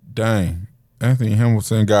 Dang. Anthony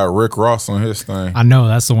Hamilton got Rick Ross on his thing. I know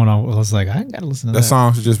that's the one I was like, I ain't gotta listen to that. That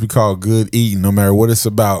song should just be called Good Eating, no matter what it's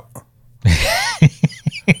about.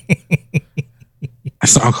 A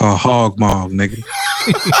song called Hog Mog, nigga.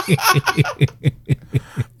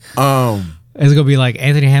 It's gonna be like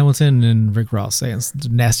Anthony Hamilton and Rick Ross saying the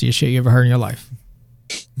nastiest shit you ever heard in your life.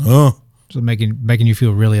 Just making you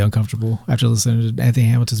feel really uncomfortable after listening to Anthony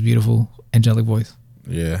Hamilton's beautiful angelic voice.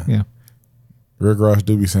 Yeah. Yeah. Rick Ross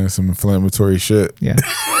do be saying some inflammatory shit. Yeah.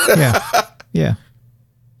 Yeah. Yeah.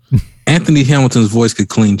 Anthony Hamilton's voice could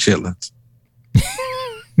clean chitlins.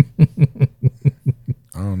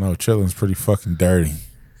 I don't know. Chillin's pretty fucking dirty.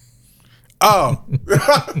 Oh.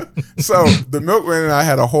 So the Milkman and I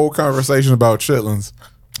had a whole conversation about chitlins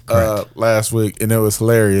last week, and it was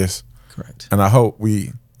hilarious. Correct. And I hope was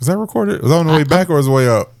that recorded? Was that on the way back or was it way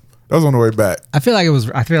up? That was on the way back. I feel like we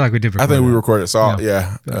did record I think we it. recorded. So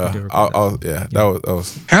Yeah. yeah. That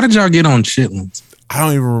was. How did y'all get on chitlins? I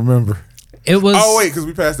don't even remember. It was. Oh wait, because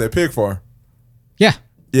we passed that pig farm. Yeah.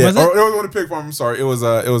 Yeah, Was it? or it was on a pig farm. I'm sorry. It was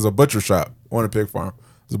a butcher shop on a pig farm.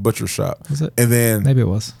 It was a butcher shop. Was it? And then Maybe it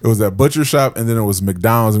was. It was that butcher shop, and then it was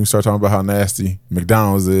McDonald's, and we started talking about how nasty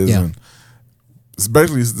McDonald's is, Yeah. and it's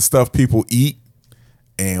basically the stuff people eat,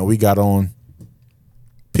 and we got on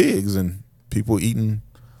pigs and people eating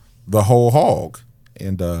the whole hog,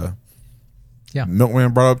 and Yeah.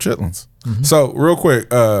 Milkman brought up chitlins. So real quick,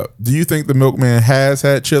 do you think the Milkman has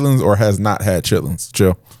had chitlins or has not had chitlins?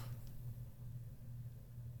 Chill.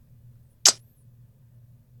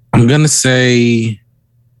 I'm gonna say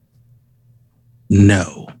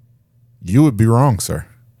no. You would be wrong, sir.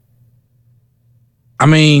 I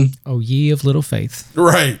mean, Oh, ye of little faith.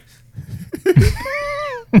 Right.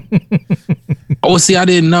 oh, see, I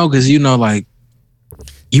didn't know because like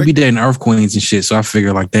you be dating Earth Queens and shit, so I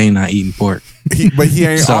figure like they ain't not eating pork. But he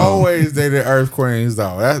ain't So- always dated Earth Queens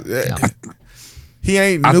though. He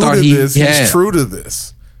ain't I new thought to he this. had. He's true to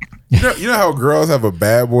this. You know how girls have a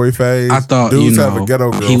bad boy phase? I thought dudes have a ghetto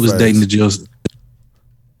girl he was phase. dating the Jills.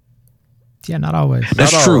 Yeah, not always.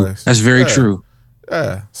 That's Not true. always. That's very Yeah. true.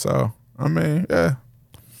 Yeah. So I mean, yeah.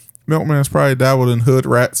 Milkman's probably dabbled in hood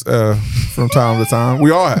rats from time to time.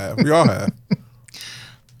 We all have.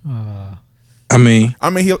 I mean,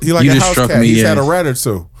 He like You a just house struck cat. me He's had a as- rat or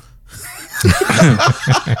two.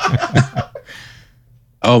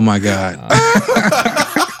 oh my God.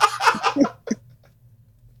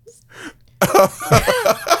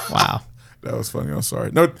 Wow. That was funny. I'm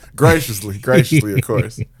sorry. No, graciously, of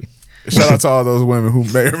course. Shout out to all those women who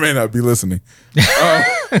may or may not be listening.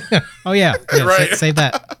 Oh yeah. Yeah. Right. Save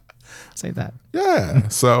that. Save that. Yeah.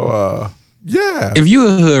 So yeah. If you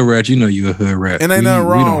a hood rat, you know you a hood rat. And ain't nothing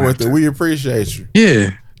We don't wrong have with to. it. We appreciate you.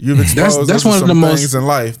 Yeah. You've exposed That's us to one of some the most- things in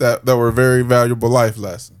life that were very valuable life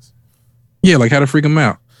lessons. Yeah, like how to freak them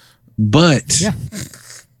out. But Yeah.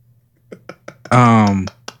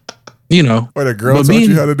 you know, Wait, a girl But taught you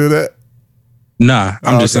being- how to do that? nah,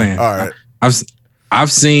 I'm just Okay. saying. All right.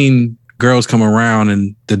 I've seen girls come around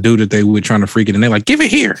and the dude that they were trying to freak it and they're like, give it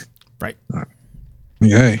here. Right.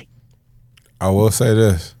 Yeah. Hey. I will say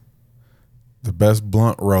this. The best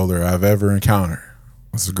blunt roller I've ever encountered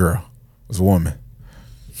was a girl. Was a woman.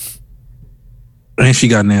 And she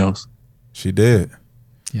got nails. She did.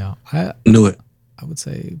 Yeah. I Knew it. would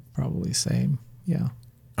say probably same. Yeah.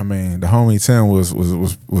 I mean, the homie Tim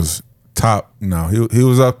was top. No, he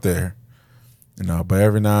was up there. You know, but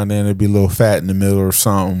every now and then it'd be a little fat in the middle or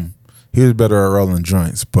something. He was better at rolling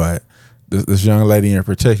joints, but this young lady in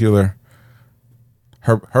particular,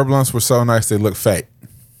 her blunts were so nice they looked fake.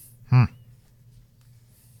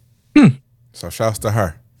 So shouts to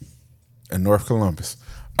her in North Columbus.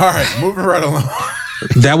 All right, moving right along.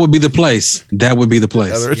 That would be the place. That would be the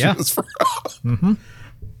place. That's where she Yeah. was from.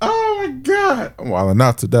 Oh my God. I'm wilding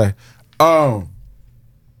out today.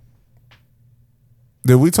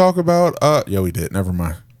 Did we talk about yeah, we did. Never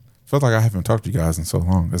mind. Feels like I haven't talked to you guys in so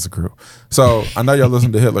long as a group. So I know y'all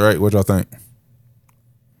listened to Hitler, right? What y'all think?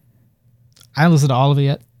 I haven't listened to all of it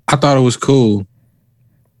yet. I thought it was cool.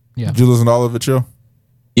 Yeah. Did you listen to all of it, Chill?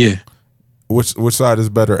 Yeah. Which side is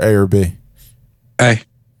better, A or B? Hey,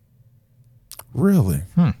 Really?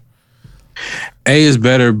 A is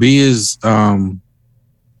better. B is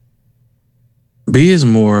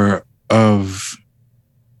more of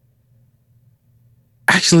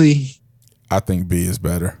actually I think B is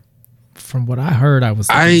better. From what I heard, I was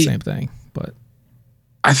thinking the same thing. But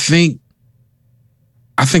I think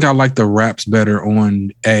I like the raps better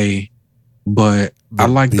on A, but The I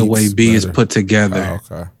like the way beats B is better. put together.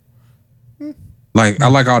 Oh, okay. Like I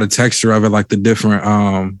like all the texture of it, like the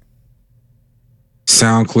different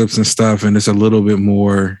sound clips and stuff, and it's a little bit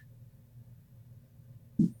more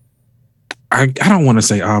I don't want to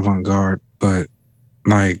say avant-garde, but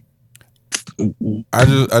like I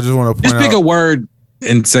just want to point just pick out, a word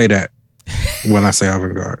and say that when I say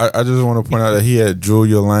avant-garde. I just want to point out that he had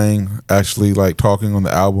Julia Lang actually like talking on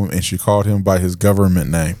the album, and she called him by his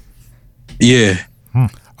government name. Yeah.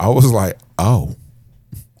 I was like, oh,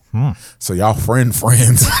 so y'all friends.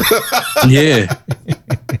 Yeah.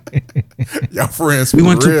 Y'all friends for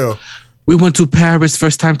real. We went to Paris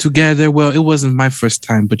first time together. Well, it wasn't my first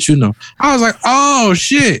time, but you know. I was like, oh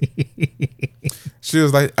shit. She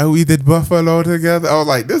was like, oh, we did Buffalo together. I was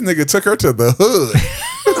like, this nigga took her to the hood.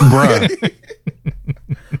 Bruh.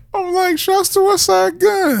 I was like, shouts to West Side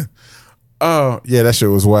Gun. Oh, yeah, that shit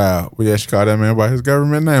was wild. But yeah, she called that man by his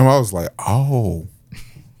government name. I was like, oh.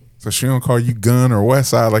 So she don't call you Gun or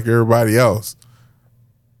West Side like everybody else.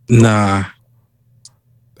 Nah.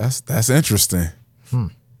 That's interesting.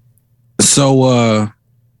 So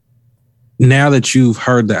now that you've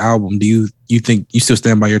heard the album, do you think you still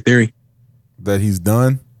stand by your theory? That he's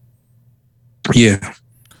done? Yeah.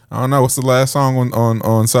 I don't know. What's the last song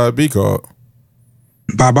on side B called?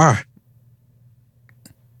 Bye bye.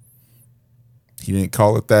 He didn't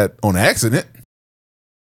call it that on accident.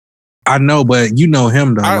 I know, but you know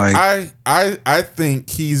him though. I think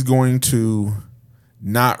he's going to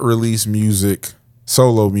not release music,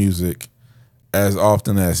 solo music, as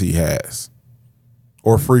often as he has,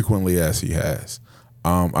 or frequently as he has.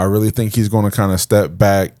 I really think he's going to kind of step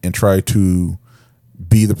back and try to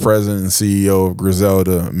be the president and CEO of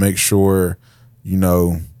Griselda, make sure, you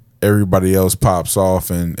know, everybody else pops off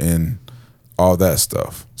and all that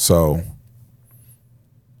stuff. So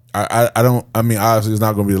I mean, obviously it's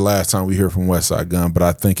not going to be the last time we hear from West Side Gun, but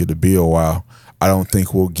I think it'll be a while. I don't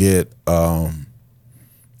think we'll get,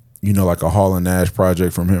 you know, like a Hall and Nash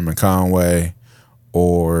project from him and Conway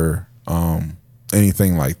or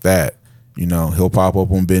anything like that. You know, he'll pop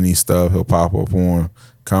up on Benny stuff. He'll pop up on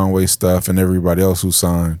Conway stuff and everybody else who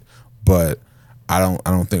signed. But I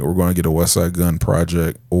don't think we're going to get a West Side Gun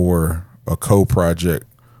project or a co-project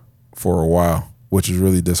for a while, which is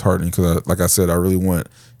really disheartening because, like I said, I really want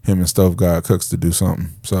him and Stuff God Cooks to do something.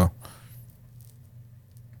 So,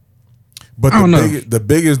 but the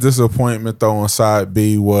biggest disappointment though on side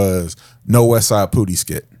B was no West Side Pootie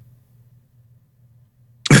skit.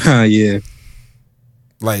 Yeah.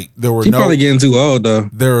 Like there were He probably getting too old though.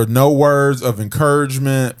 There were no words of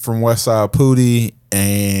encouragement from West Side Pootie,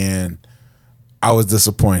 and I was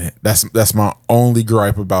disappointed. That's my only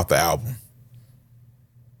gripe about the album.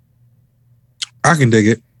 I can dig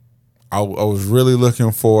it. I was really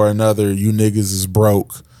looking for another "You niggas is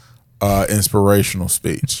broke" inspirational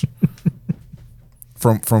speech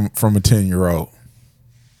from a 10-year-old.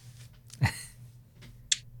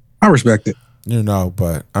 I respect it. You know,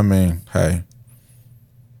 but I mean, hey,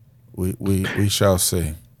 we shall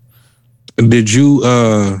see. Did you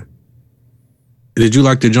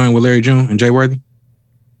like to join with Larry June and Jay Worthy?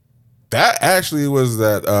 That actually was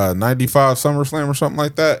that 95 SummerSlam or something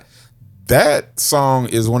like that. That song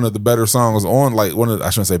is one of the better songs on, like I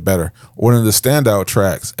shouldn't say better, one of the standout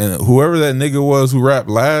tracks. And whoever that nigga was who rapped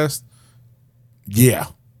last, yeah.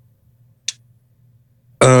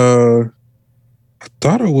 I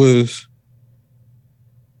thought it was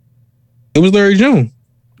Larry June.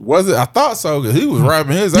 Was it? I thought so because he was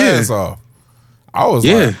rapping his ass off. I was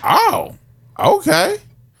like, oh, okay.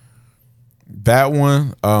 That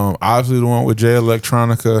one, obviously the one with Jay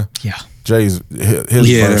Electronica. Yeah. Jay's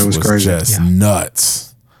his verse was crazy. just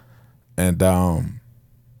nuts. And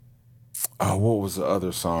what was the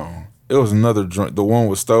other song? It was another joint. The one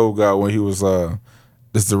with Stove got when he was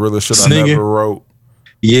 "This the realest shit Singing. I never wrote."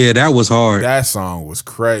 Yeah, that was hard. That song was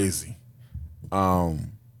crazy. Yeah,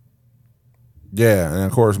 and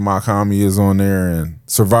of course Makami is on there, and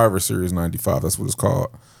Survivor Series 95. That's what it's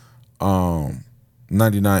called. 99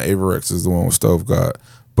 Averex is the one with Stove God.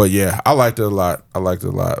 But yeah, I liked it a lot.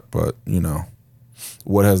 But you know,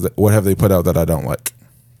 what have they put out that I don't like?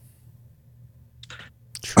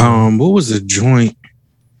 What was the joint?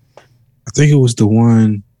 I think it was the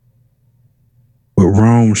one with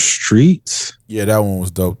Rome Streets. Yeah, that one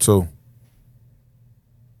was dope too.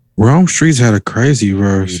 Rome Streets had a crazy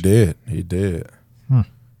verse. He did. He did. I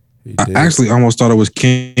actually almost thought it was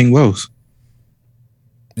King Los.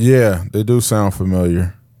 Yeah, they do sound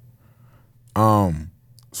familiar.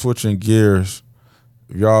 Switching gears,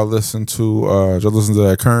 y'all listen to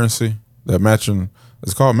that Currency, that matching.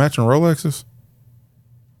 It's called matching Rolexes.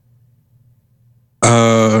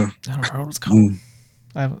 I don't know what it's called.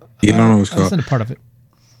 I don't know what it's I called. listened to part of it.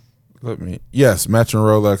 Yes, matching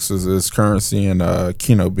Rolexes is Currency and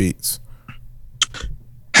Kino Beats.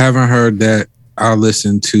 Haven't heard that. I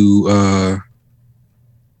listened to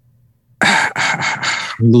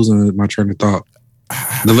I'm losing my train of thought.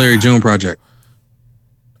 The Larry June project.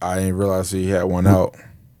 I didn't realize he had one out.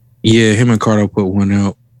 Yeah, him and Cardo put one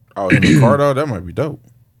out. Oh, him and Cardo, that might be dope.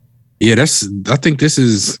 Yeah, I think this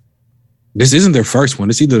isn't their first one.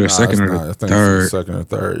 It's either their second or the third. Second or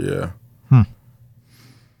third, yeah.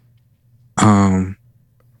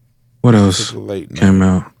 What else came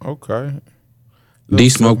out? Okay. D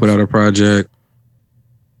Smoke put out a project.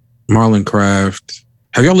 Marlon Craft.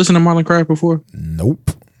 Have y'all listened to Marlon Craft before? Nope.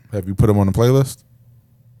 Have you put him on the playlist?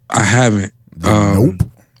 I haven't. Nope.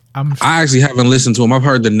 I actually haven't listened to him. I've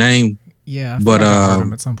heard the name. Yeah, but I've heard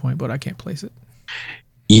him at some point, but I can't place it.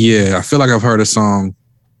 Yeah, I feel like I've heard a song,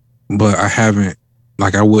 but I haven't.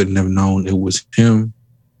 Like, I wouldn't have known it was him.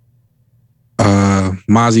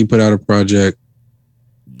 Mozzie put out a project.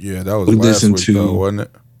 Yeah, that was last week, though, wasn't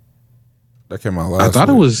it? That came out last week. I thought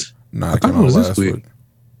it was. Nah, it came out last week.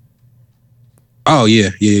 Oh, yeah.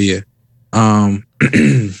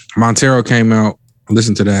 Montero came out. I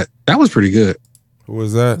listened to that. That was pretty good. Who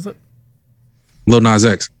was that? Lil Nas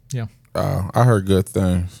X. Yeah. I heard good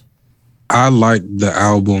things. I like the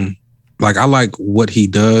album. Like, I like what he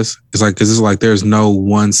does. It's like, because it's like there's no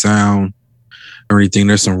one sound or anything.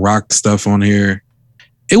 There's some rock stuff on here.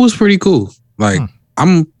 It was pretty cool. Like,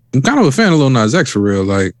 I'm kind of a fan of Lil Nas X for real.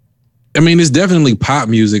 Like, I mean, it's definitely pop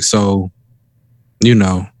music, so, you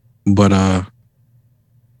know, but I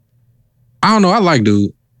don't know. I like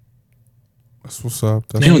dude. That's what's up.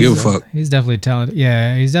 He don't give a fuck. He's definitely talented.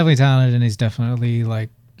 Yeah, he's definitely talented, and he's definitely like,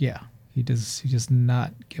 yeah, he does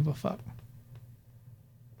not give a fuck.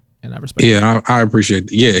 And I respect. Yeah, I appreciate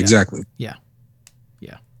it. Yeah, exactly. Yeah.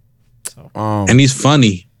 So, and he's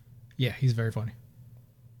funny. Yeah, he's very funny.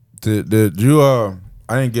 Did you? I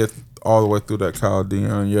didn't get all the way through that Kyle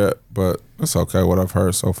Dion yet, but it's okay. What I've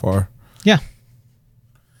heard so far. Yeah.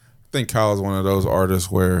 I think Kyle is one of those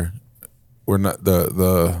artists where we're not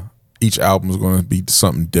the each album is going to be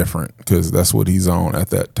something different because that's what he's on at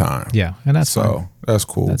that time. Yeah, and that's so fine. That's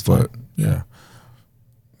cool. That's but fine. Yeah.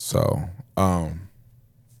 So,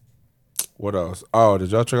 what else? Oh,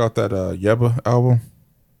 did y'all check out that Yebba album?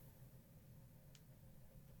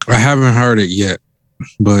 I haven't heard it yet,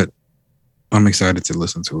 but I'm excited to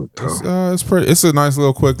listen to it. It's pretty. It's a nice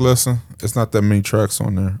little quick listen. It's not that many tracks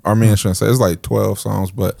on there. I mean, I shouldn't say it's like 12 songs,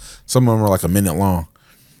 but some of them are like a minute long.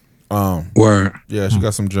 Word. Yeah, she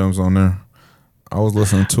got some gems on there. I was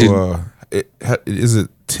listening to is it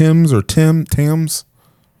Tim's or Tim's?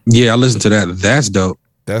 Yeah, I listened to that. That's dope.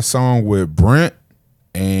 That song with Brent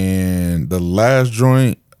and the last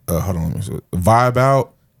joint. Hold on, let me see. Vibe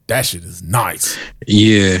Out. That shit is nice.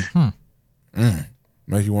 Yeah.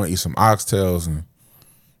 Make you want to eat some oxtails and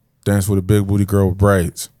dance with a big booty girl with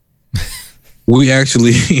braids. We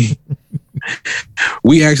actually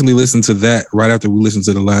listened to that right after we listened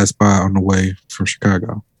to the last spot on the way from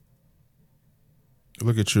Chicago.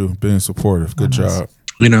 Look at you being supportive. Good job.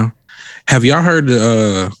 You know, have y'all heard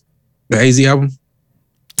the AZ album?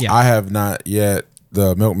 Yeah, I have not yet.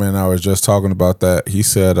 The Milkman and I was just talking about that. He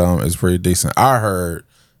said it's pretty decent. I heard.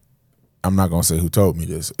 I'm not gonna say who told me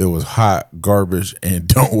this. It was hot garbage, and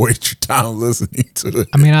don't waste your time listening to it.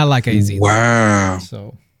 I mean, I like AZ. Wow.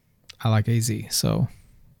 So I like AZ. So,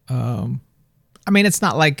 I mean, it's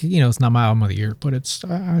not like, you know, it's not my album of the year, but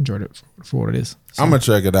I enjoyed it for what it is. So. I'm gonna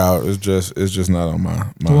check it out. It's just not on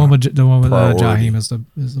my the one with priority. Jaheim is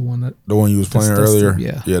the one that the one you was playing earlier.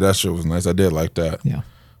 Yeah, that shit was nice. I did like that. Yeah.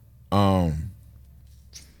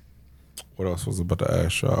 What else was I about to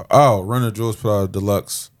ask y'all? Oh, Run the Jewels put out a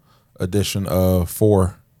deluxe edition of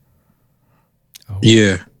 4. Oh.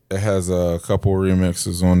 Yeah, it has a couple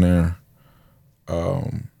remixes on there.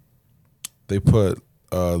 They put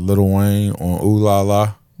Lil Wayne on Ooh La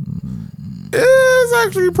La. It's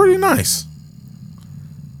actually pretty nice.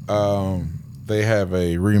 They have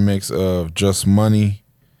a remix of Just Money.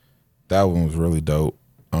 That one was really dope.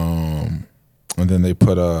 And then they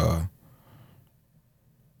put a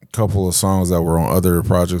couple of songs that were on other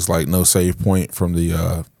projects, like No Save Point from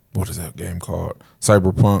the what is that game called?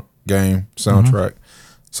 Cyberpunk game soundtrack.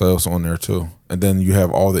 So it's on there too. And then you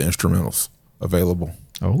have all the instrumentals available.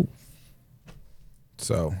 Oh.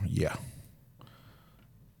 So yeah.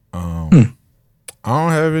 I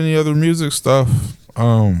don't have any other music stuff.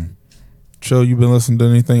 Chill, you been listening to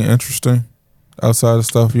anything interesting outside of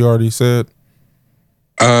stuff you already said?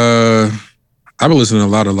 I've been listening to a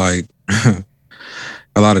lot of like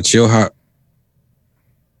a lot of chill hop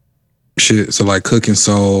shit. So like Cooking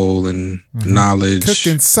Soul and Knowledge.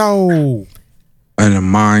 Cooking Soul. And a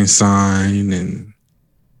Mind Sign and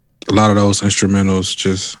a lot of those instrumentals,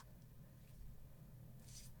 just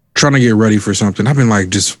trying to get ready for something. I've been like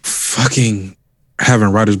just fucking having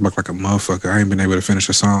writer's block like a motherfucker. I ain't been able to finish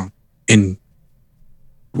a song in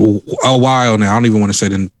a while now. I don't even want to say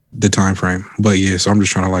the time frame, but yeah. So I'm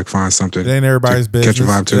just trying to like find something. It ain't everybody's business. Catch a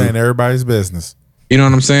vibe too. It ain't everybody's business. You know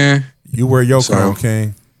what I'm saying? You wear your crown,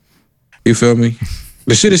 King. You feel me?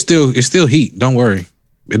 The shit is still heat. Don't worry.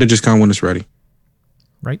 It'll just come when it's ready.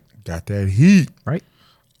 Right. Got that heat. Right.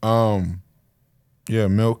 Yeah,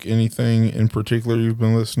 Milk, anything in particular you've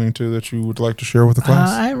been listening to that you would like to share with the class?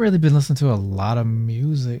 I ain't really been listening to a lot of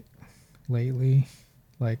music lately.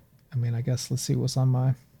 Like, I mean, I guess let's see what's on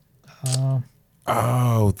my.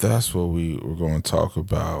 Oh, that's what we were going to talk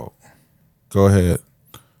about. Go ahead.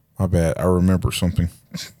 My bad. I remember something.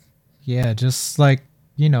 Yeah, just like,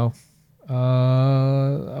 you know,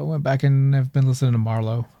 I went back and have been listening to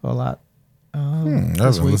Marlo a lot. I haven't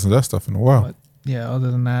listened to that stuff in a while. But yeah, other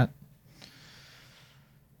than that,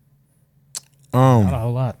 not a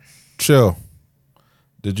whole lot. Chill.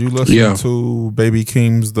 Did you listen to Baby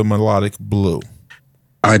Keem's The Melodic Blue?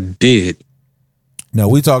 I did. Now,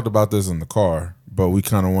 we talked about this in the car, but we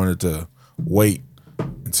kind of wanted to wait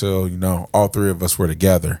until, you know, all three of us were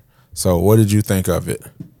together. So what did you think of it?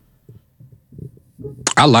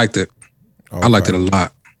 I liked it. Okay. I liked it a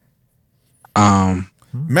lot.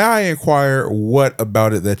 May I inquire what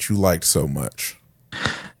about it that you liked so much?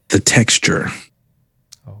 The texture.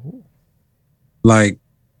 Oh. Like,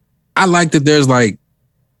 I like that there's like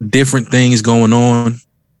different things going on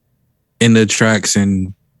in the tracks,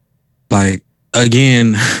 and like,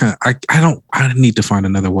 again, I need to find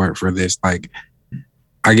another word for this. Like,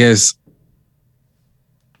 I guess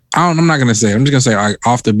I'm not gonna say. I'm just gonna say like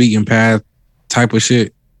off the beaten path type of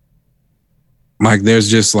shit. Like, there's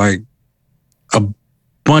just like a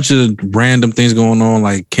bunch of random things going on,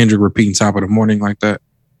 like Kendrick repeating "Top of the Morning" like that.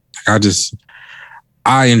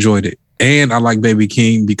 I enjoyed it, and I like Baby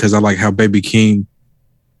Keem because I like how Baby Keem.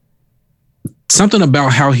 Something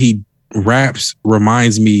about how he raps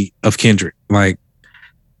reminds me of Kendrick. Like,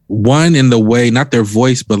 one, in the way, not their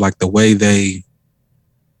voice, but like the way they.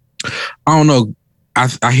 I don't know.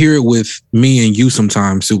 I hear it with me and you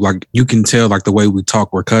sometimes too. Like, you can tell like the way we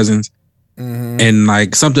talk, we're cousins. Mm-hmm. And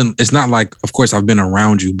like something, it's not like, of course I've been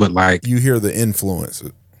around you, but like you hear the influence.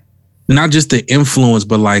 Not just the influence,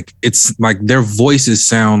 but like it's like their voices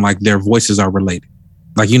sound like their voices are related.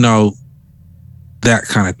 Like, you know, that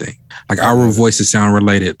kind of thing. Like our voices sound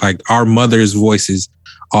related. Like our mother's voices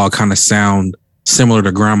all kind of sound similar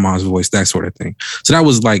to grandma's voice, that sort of thing. So that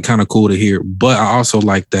was like kind of cool to hear. But I also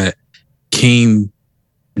like that Keem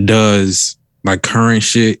does like current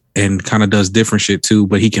shit and kind of does different shit too,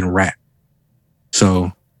 but he can rap.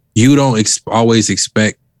 So you don't always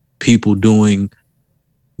expect people doing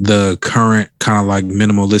the current kind of like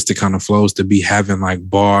minimalistic kind of flows to be having like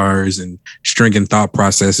bars and stringing thought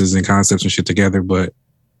processes and concepts and shit together, but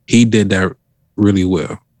he did that really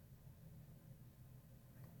well.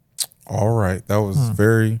 All right. That was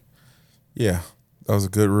that was a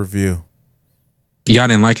good review. Y'all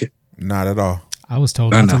didn't like it? Not at all. I was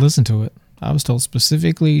told not to listen to it. I was told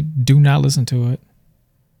specifically, do not listen to it.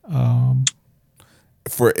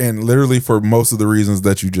 For most of the reasons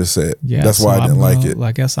that you just said. Yeah, that's why I didn't like it.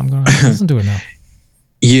 I guess I'm gonna listen to it now.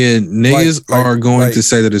 Yeah, niggas are going to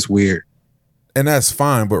say that it's weird, and that's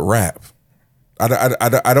fine. But rap,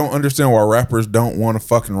 I don't understand why rappers don't want to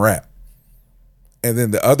fucking rap. And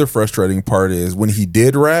then the other frustrating part is when he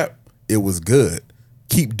did rap, it was good.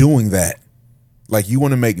 Keep doing that. Like, you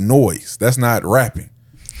want to make noise. That's not rapping.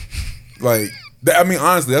 Like, I mean,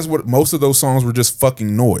 honestly, that's what most of those songs were, just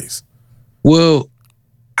fucking noise. Well,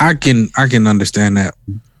 I can understand that.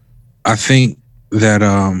 I think that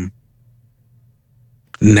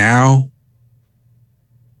now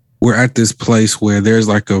we're at this place where there's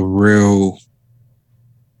a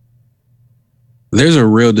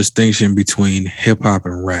real distinction between hip hop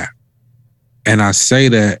and rap. And I say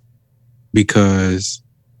that because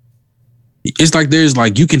it's like there's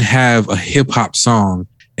like you can have a hip hop song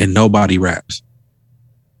and nobody raps.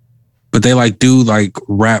 But they like do like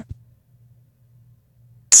rap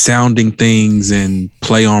sounding things and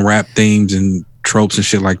play on rap themes and tropes and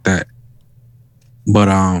shit like that. But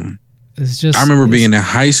it's just I remember being in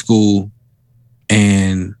high school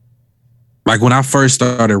and like when I first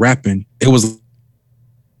started rapping, it was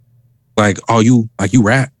like, oh, you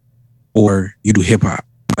rap or you do hip hop.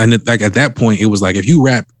 And like at that point, it was like if you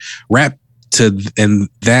rap to, and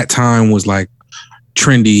that time was like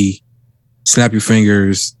trendy, snap your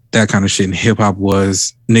fingers, that kind of shit. And hip hop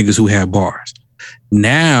was niggas who had bars.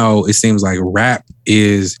 Now it seems like rap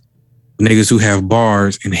is niggas who have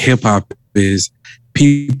bars and hip hop is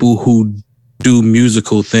people who do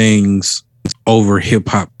musical things over hip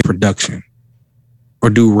hop production. or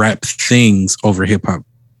do rap things over hip hop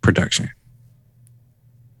production.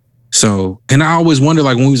 So, and I always wonder,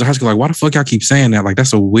 like when we was in high school, like why the fuck y'all keep saying that? Like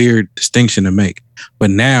that's a weird distinction to make. But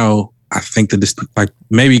now I think that like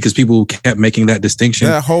maybe because people kept making that distinction.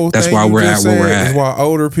 That whole that's thing why we're at where we're is at. why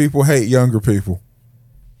older people hate younger people.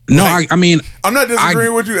 No, Like, I mean, I'm not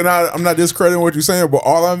disagreeing with you, and I'm not discrediting what you're saying. But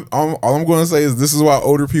all I'm going to say is this is why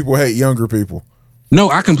older people hate younger people. no,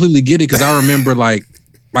 I completely get it because I remember like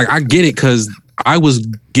I get it because I was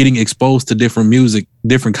getting exposed to different music,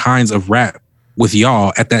 different kinds of rap with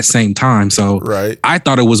y'all at that same time. So Right. I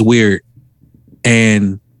thought it was weird.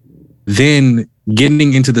 And then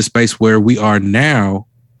getting into the space where we are now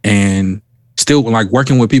and still like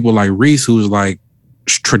working with people like Reese, who's like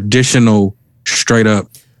traditional, straight up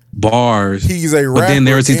bars. He's a rapper, then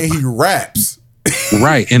there's and he raps.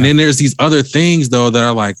 Right. And then there's these other things though that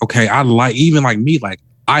are like, okay, I like, even like me, like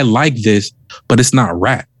I like this, but it's not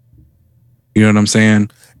rap. You know what I'm saying?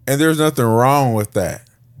 And there's nothing wrong with that.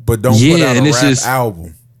 But don't Yeah, put out and a it's rap just-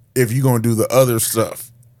 album if you're going to do the other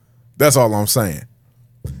stuff. That's all I'm saying.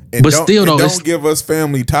 And But still, though, it's- don't give us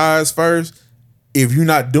Family Ties first if you're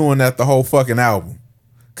not doing that the whole fucking album.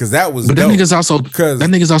 Because that was But dope. that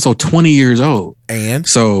nigga's also 20 years old. And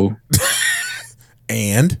So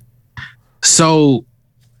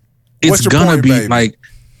it's it's your gonna point, be baby? like,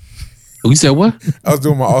 you said what? I was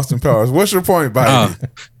doing my Austin Powers. What's your point, baby?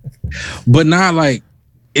 But not like,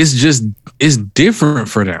 it's different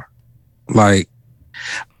for them. Like,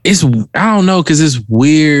 I don't know, because it's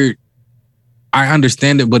weird. I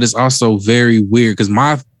understand it, but it's also very weird because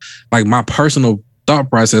my personal thought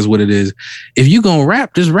process, what it is, if you gonna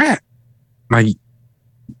rap, just rap. Like,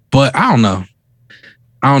 but I don't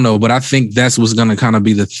know. But I think that's what's gonna kind of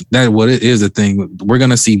be what it is the thing. We're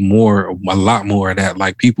gonna see a lot more of that.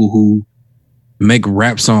 Like people who make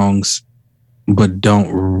rap songs but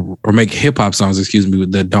don't, or make hip hop songs, excuse me,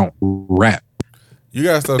 that don't rap. You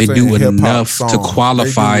gotta stop They saying do hip-hop enough songs. to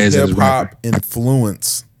qualify They do as a hip-hop rapper.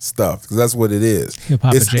 influence stuff, because that's what it is.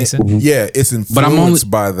 Hip-hop It's adjacent. Yeah, it's influenced But I'm only-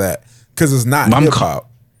 by that because it's not But I'm hip hop.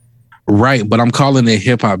 Right, but I'm calling it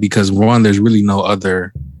hip hop because one, there's really no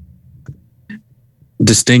other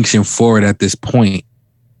distinction for it at this point.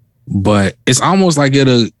 But it's almost like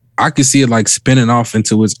I could see it like spinning off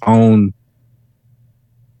into its own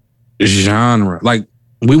genre. Like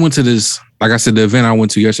we went to this, like I said, the event I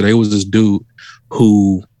went to yesterday, it was this dude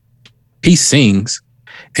who he sings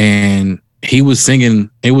and he was singing,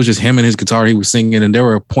 it was just him and his guitar, he was singing, and there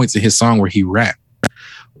were points in his song where he rapped.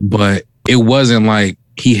 But it wasn't like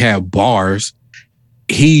he had bars.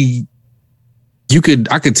 I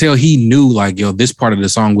could tell he knew like, yo, this part of the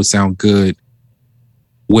song would sound good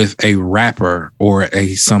with a rapper or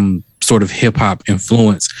some sort of hip hop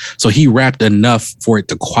influence. So he rapped enough for it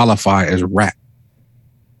to qualify as rap.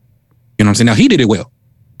 You know what I'm saying? Now he did it well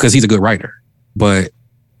because he's a good writer, but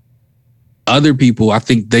other people, I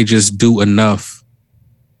think they just do enough.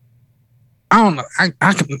 I don't know.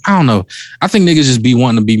 I don't know. I think niggas just be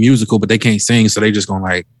wanting to be musical, but they can't sing, so they just gonna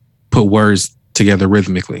like put words together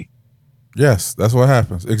rhythmically. Yes, that's what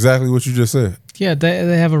happens. Exactly what you just said. Yeah,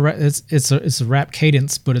 they have it's a rap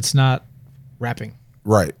cadence, but it's not rapping.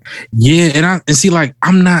 Right. Yeah, and see, like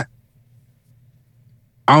I'm not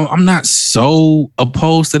so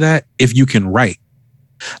opposed to that if you can write.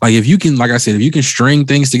 Like if you can, like I said, if you can string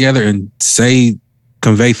things together and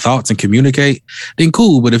convey thoughts and communicate, then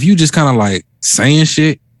cool. But if you just kind of like saying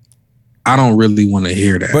shit, I don't really want to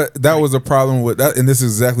hear that. But that was a problem with that, and this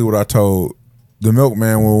is exactly what I told the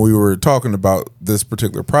milkman when we were talking about this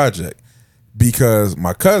particular project. Because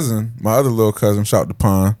my cousin, my other little cousin, shout to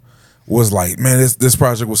Pond, was like, man, this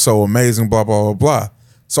project was so amazing, blah, blah, blah, blah.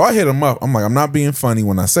 So I hit him up. I'm like, I'm not being funny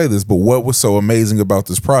when I say this, but what was so amazing about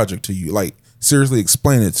this project to you? Like, seriously,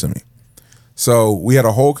 explain it to me. So we had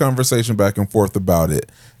a whole conversation back and forth about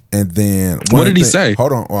it. And then what did he say?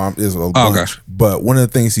 Hold on. Well, there's a bunch. Okay. But one of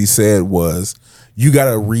the things he said was, you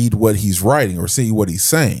got to read what he's writing or see what he's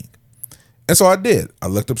saying. And so I did. I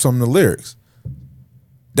looked up some of the lyrics.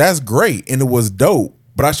 That's great. And it was dope.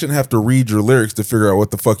 But I shouldn't have to read your lyrics to figure out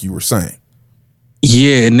what the fuck you were saying.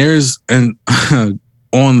 Yeah, and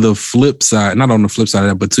on the flip side, not on the flip side of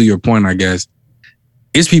that, but to your point, I guess,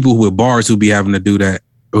 it's people with bars who be having to do that.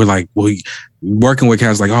 Or like, well, working with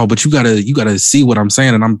cats like, oh, but you gotta see what I'm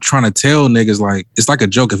saying, and I'm trying to tell niggas like it's like a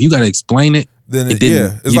joke. If you gotta explain it, Then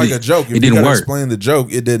it's like a joke. If it didn't you gotta work. explain the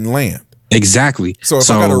joke, it didn't land. Exactly. So if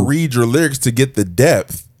I gotta read your lyrics to get the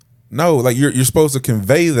depth, no, like you're supposed to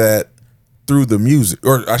convey that through the music.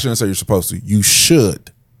 Or I shouldn't say you're supposed to. You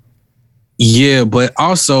should. Yeah, but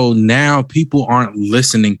also now people aren't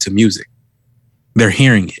listening to music. They're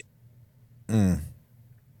hearing it.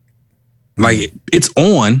 Like it's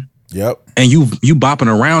on. Yep. And you bopping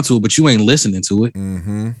around to it, but you ain't listening to it.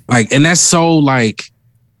 Mm-hmm. Like, and that's so like,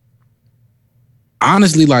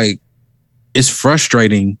 honestly, like, it's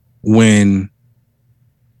frustrating when,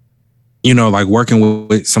 you know, like working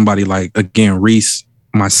with somebody like, again, Reese,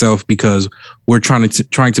 myself, because we're trying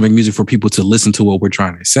to make music for people to listen to what we're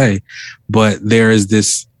trying to say. But there is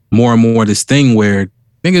this more and more this thing where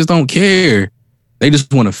niggas don't care. They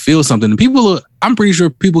just want to feel something. And I'm pretty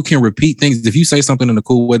sure people can repeat things. If you say something in a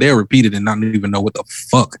cool way, they'll repeat it and not even know what the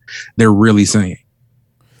fuck they're really saying.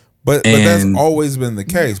 But that's always been the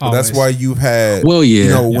case. But that's why you've had,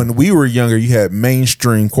 when we were younger, you had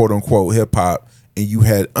mainstream, quote unquote, hip hop, and you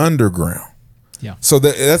had underground. Yeah. So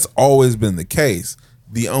that's always been the case.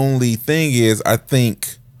 The only thing is, I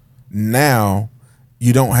think now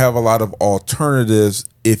you don't have a lot of alternatives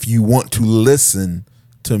if you want to listen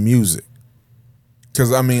to music.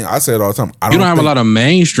 Because, I mean, I say it all the time. You don't have a lot of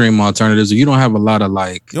mainstream alternatives. Or you don't have a lot of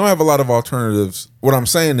like... You don't have a lot of alternatives. What I'm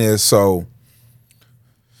saying is, so...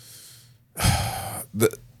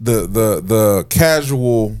 The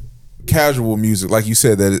casual music, like you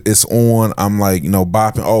said, that it's on, I'm like,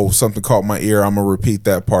 bopping, oh, something caught my ear, I'm going to repeat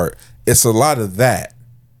that part. It's a lot of that.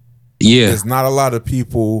 Yeah. There's not a lot of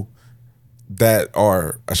people that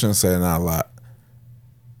are... I shouldn't say not a lot.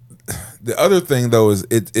 The other thing, though, is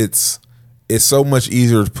it's so much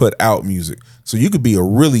easier to put out music. So you could be a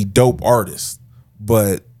really dope artist,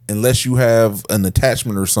 but unless you have an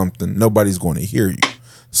attachment or something, nobody's going to hear you.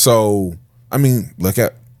 So, I mean, look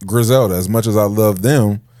at Griselda. As much as I love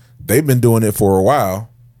them, they've been doing it for a while,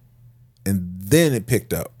 and then it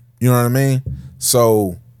picked up. You know what I mean?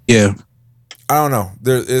 So, yeah, I don't know.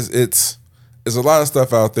 It's a lot of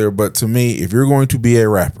stuff out there, but to me, if you're going to be a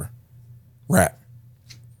rapper, rap.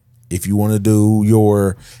 If you want to do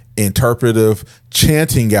your interpretive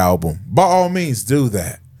chanting album, by all means do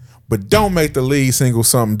that. But don't make the lead single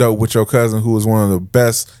something dope with your cousin who is one of the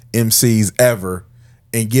best MCs ever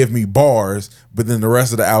and give me bars, but then the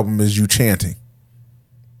rest of the album is you chanting.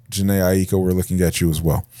 Janae Aiko, we're looking at you as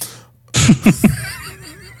well.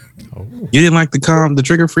 You didn't like the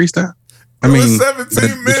Trigger freestyle? I mean,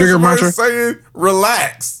 17 minutes Trigger worth saying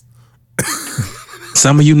relax.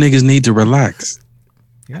 Some of you niggas need to relax.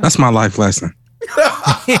 Yeah. That's my life lesson.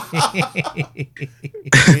 You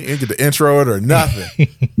ain't get the intro or nothing.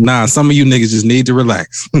 Nah, some of you niggas just need to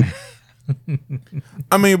relax.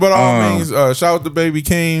 I mean, but all means, shout out to Baby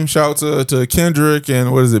Keem, shout out to Kendrick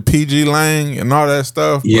and what is it, PG Lang and all that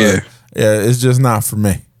stuff. Yeah. But, yeah, it's just not for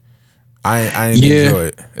me. I ain't enjoy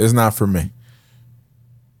it. It's not for me.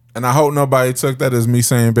 And I hope nobody took that as me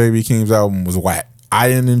saying Baby Keem's album was whack. I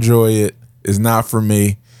didn't enjoy it. It's not for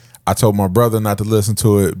me. I told my brother not to listen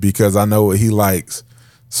to it because I know what he likes.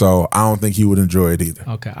 So I don't think he would enjoy it either.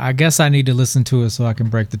 Okay. I guess I need to listen to it so I can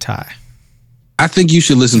break the tie. I think you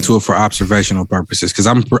should listen to it for observational purposes because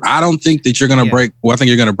I don't think that you're going to break. Well, I think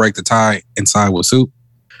you're going to break the tie inside with Soup.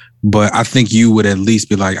 But I think you would at least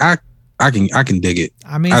be like, I can dig it.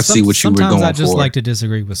 I mean, I see what you were going for. Sometimes I just like to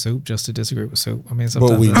disagree with Soup, just to disagree with Soup. I mean,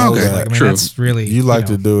 sometimes that's really you like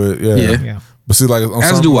to do it, yeah. But see, like on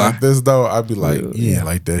something like this though, I'd be like, you ain't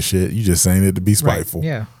like that shit. You just saying it to be spiteful.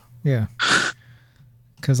 Right. Yeah.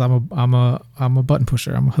 Because I'm a button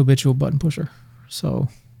pusher. I'm a habitual button pusher. So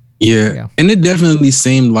yeah, and it definitely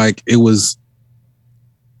seemed like it was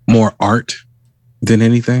more art than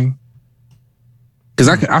anything. Because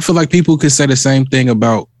I feel like people could say the same thing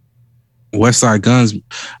about Westside Gunn's,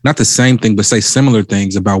 not the same thing, but say similar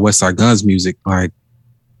things about Westside Gunn's music. Like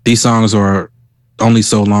these songs are only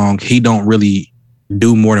so long. He don't really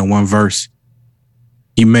do more than one verse.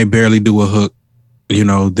 He may barely do a hook. You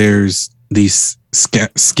know, there's these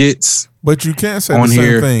skits. But you can't say the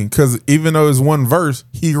same thing because even though it's one verse,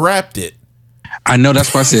 he rapped it. I know,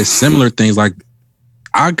 that's why I said similar things. Like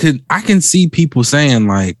I can see people saying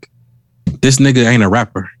like, this nigga ain't a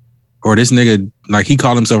rapper, or this nigga, like he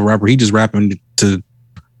called himself a rapper. He just rapping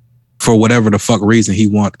for whatever the fuck reason he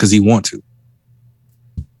want, because he want to.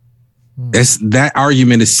 That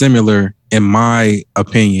argument is similar, in my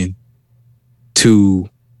opinion, to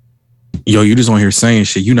you just on here saying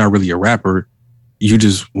shit. You're not really a rapper. You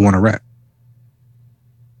just want to rap,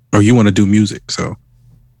 or you want to do music. So,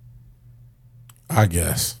 I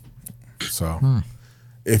guess so.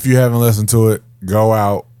 If you haven't listened to it, go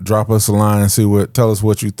out, drop us a line, and tell us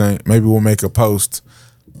what you think. Maybe we'll make a post,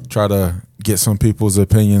 try to get some people's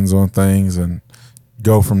opinions on things, and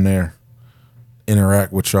go from there.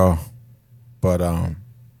 Interact with y'all. But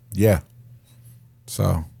yeah.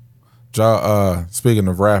 So, speaking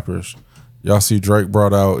of rappers, y'all see Drake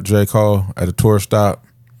brought out J. Cole at a tour stop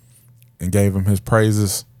and gave him his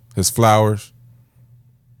praises, his flowers.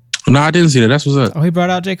 No, I didn't see that. That's what's up. Oh, he brought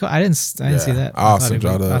out J. Cole. I didn't see that. I'll I thought, send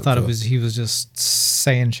y'all that, I thought it too. was he was just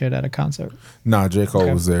saying shit at a concert. Nah, J. Cole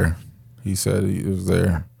Okay. was there. He said he was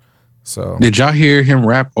there. So Did y'all hear him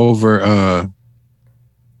rap over? Damn,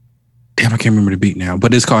 I can't remember the beat now.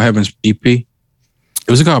 But it's called Heaven's EP.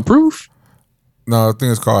 Was it called Proof? no, I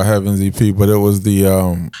think it's called Heaven's EP, but it was the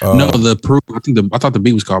No, the Proof. I thought the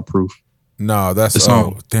beat was called Proof. no, that's The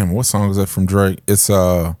song. damn, what song is that from Drake? It's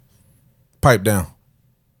Pipe Down.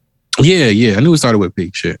 Yeah. I knew it started with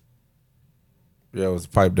P. Shit. Yeah, it was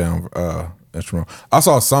Pipe Down instrumental. I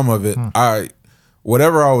saw some of it.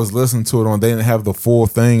 Whatever I was listening to it on, they didn't have the full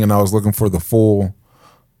thing, and I was looking for the full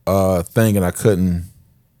thing, and I couldn't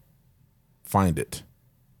find it.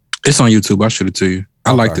 It's on YouTube. I showed it to you.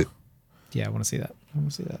 I liked it. Yeah, I want to see that.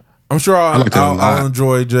 I'm sure liked it a lot. I'll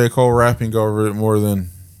enjoy J. Cole rapping over it more than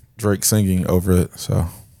Drake singing over it. So,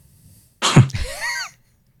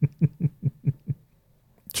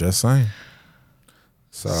 just saying.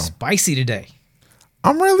 So Spicy today.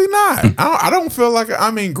 I'm really not. I don't feel like. I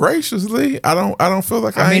mean, graciously, I don't feel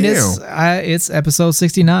like I I mean, am. it's episode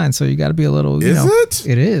 69, so you got to be a little. You Is know, it?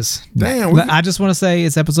 It is. Damn, But I just want to say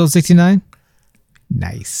it's episode 69.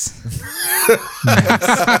 Nice.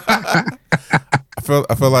 I feel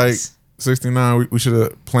like 69. We should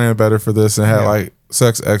have planned better for this and had like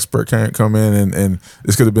sex expert can't come in and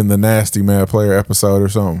this could have been the nasty mad player episode or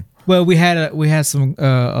something. Well, we had some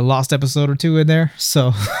a lost episode or two in there,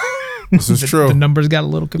 so This is true. the numbers got a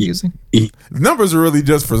little confusing. The numbers are really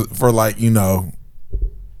just for like the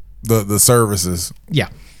services. Yeah,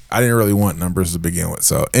 I didn't really want numbers to begin with.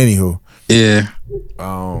 So anywho, Yeah.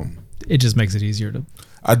 it just makes it easier to.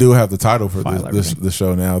 I do have the title for File everything. the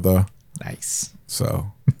show now though. Nice.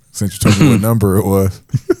 So since you told me what number it was,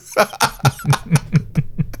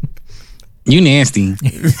 You nasty. so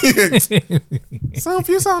if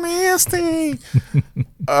you so nasty.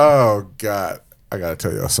 Oh God, I gotta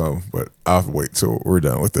tell y'all something, but I'll wait till we're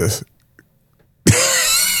done with this.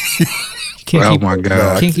 Can't Oh keep, my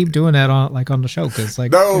God. Can't keep doing that on the show because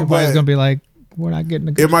like No, everybody's but- gonna be like, we're not getting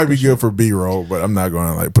a good. It might be good for B-roll, but I'm not going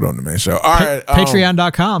to like put on the main show. All right,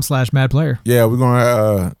 Patreon.com/madplayer. Yeah, we're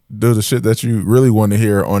gonna do the shit that you really want to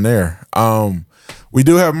hear on there. We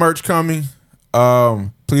do have merch coming.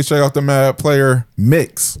 Please check out the Mad Player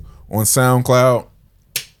Mix on SoundCloud.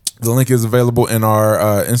 The link is available in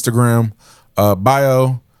our Instagram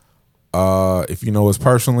bio. If you know us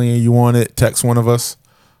personally and you want it, text one of us.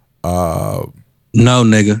 No,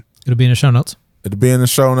 nigga. It'll be in the show notes. It'll be in the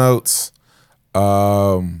show notes.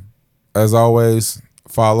 As always,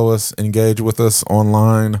 follow us, engage with us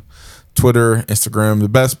online, Twitter, Instagram, the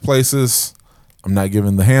best places. I'm not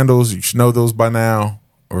giving the handles. You should know those by now,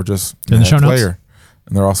 or just In the Mad show notes. Player.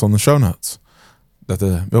 And they're also in the show notes that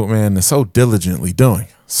the Milkman is so diligently doing.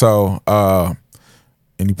 So,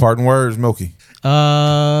 any parting words, Milky?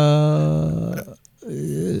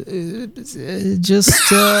 Just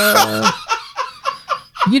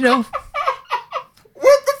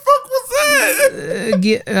What the fuck was that?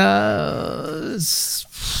 get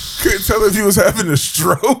Couldn't tell if he was having a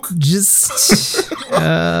stroke. just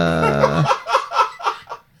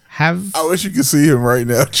have I wish you could see him right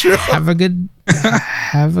now. Chill. have a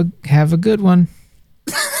good one.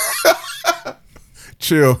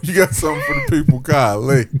 Chill. You got something for the people.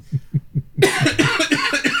 Golly.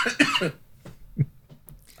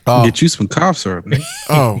 Get you some cough syrup, nigga.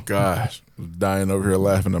 Oh gosh, I'm dying over here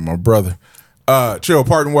laughing at my brother. Chill.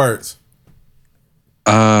 Parting words.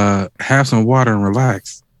 Have some water and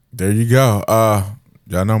relax. There you go.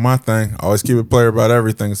 Y'all know my thing. Always keep it player about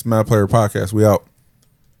everything. It's Mad Player Podcast. We out.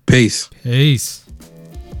 Peace. Peace.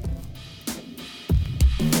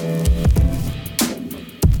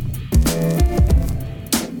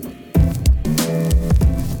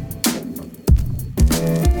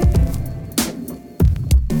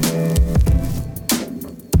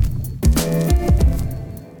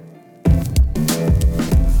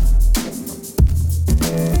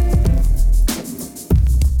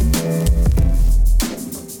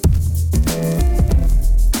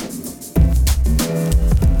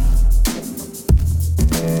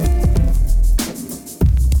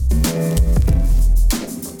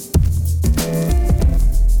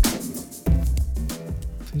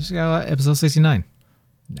 You just got episode 69.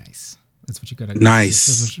 Nice. That's what you gotta. Nice.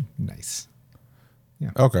 that's what nice.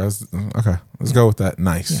 Okay. Let's go with that.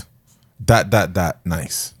 Nice. Yeah. Dot.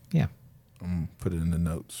 Nice. Yeah. Put it in the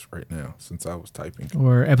notes right now since I was typing.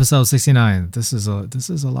 Or episode 69. This is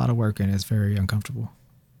a lot of work and it's very uncomfortable.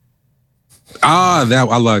 I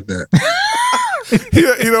like that.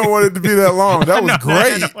 You don't want it to be that long. That was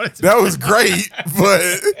great. That was great,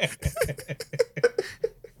 but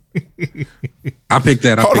I picked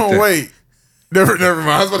that. Hold on, wait. Never mind.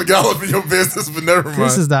 I was about to gallop in your business, but never mind.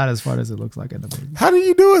 This is not as fun as it looks like in the movie. How do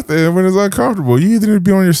you do it then when it's uncomfortable? You either need to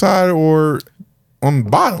be on your side or on the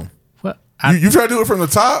bottom. What? You try to do it from the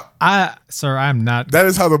top? Sir, I'm not. That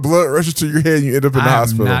is how the blood rushes to your head and you end up in the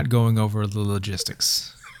hospital. I'm not going over the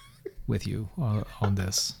logistics with you on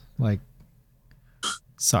this. Like,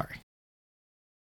 sorry.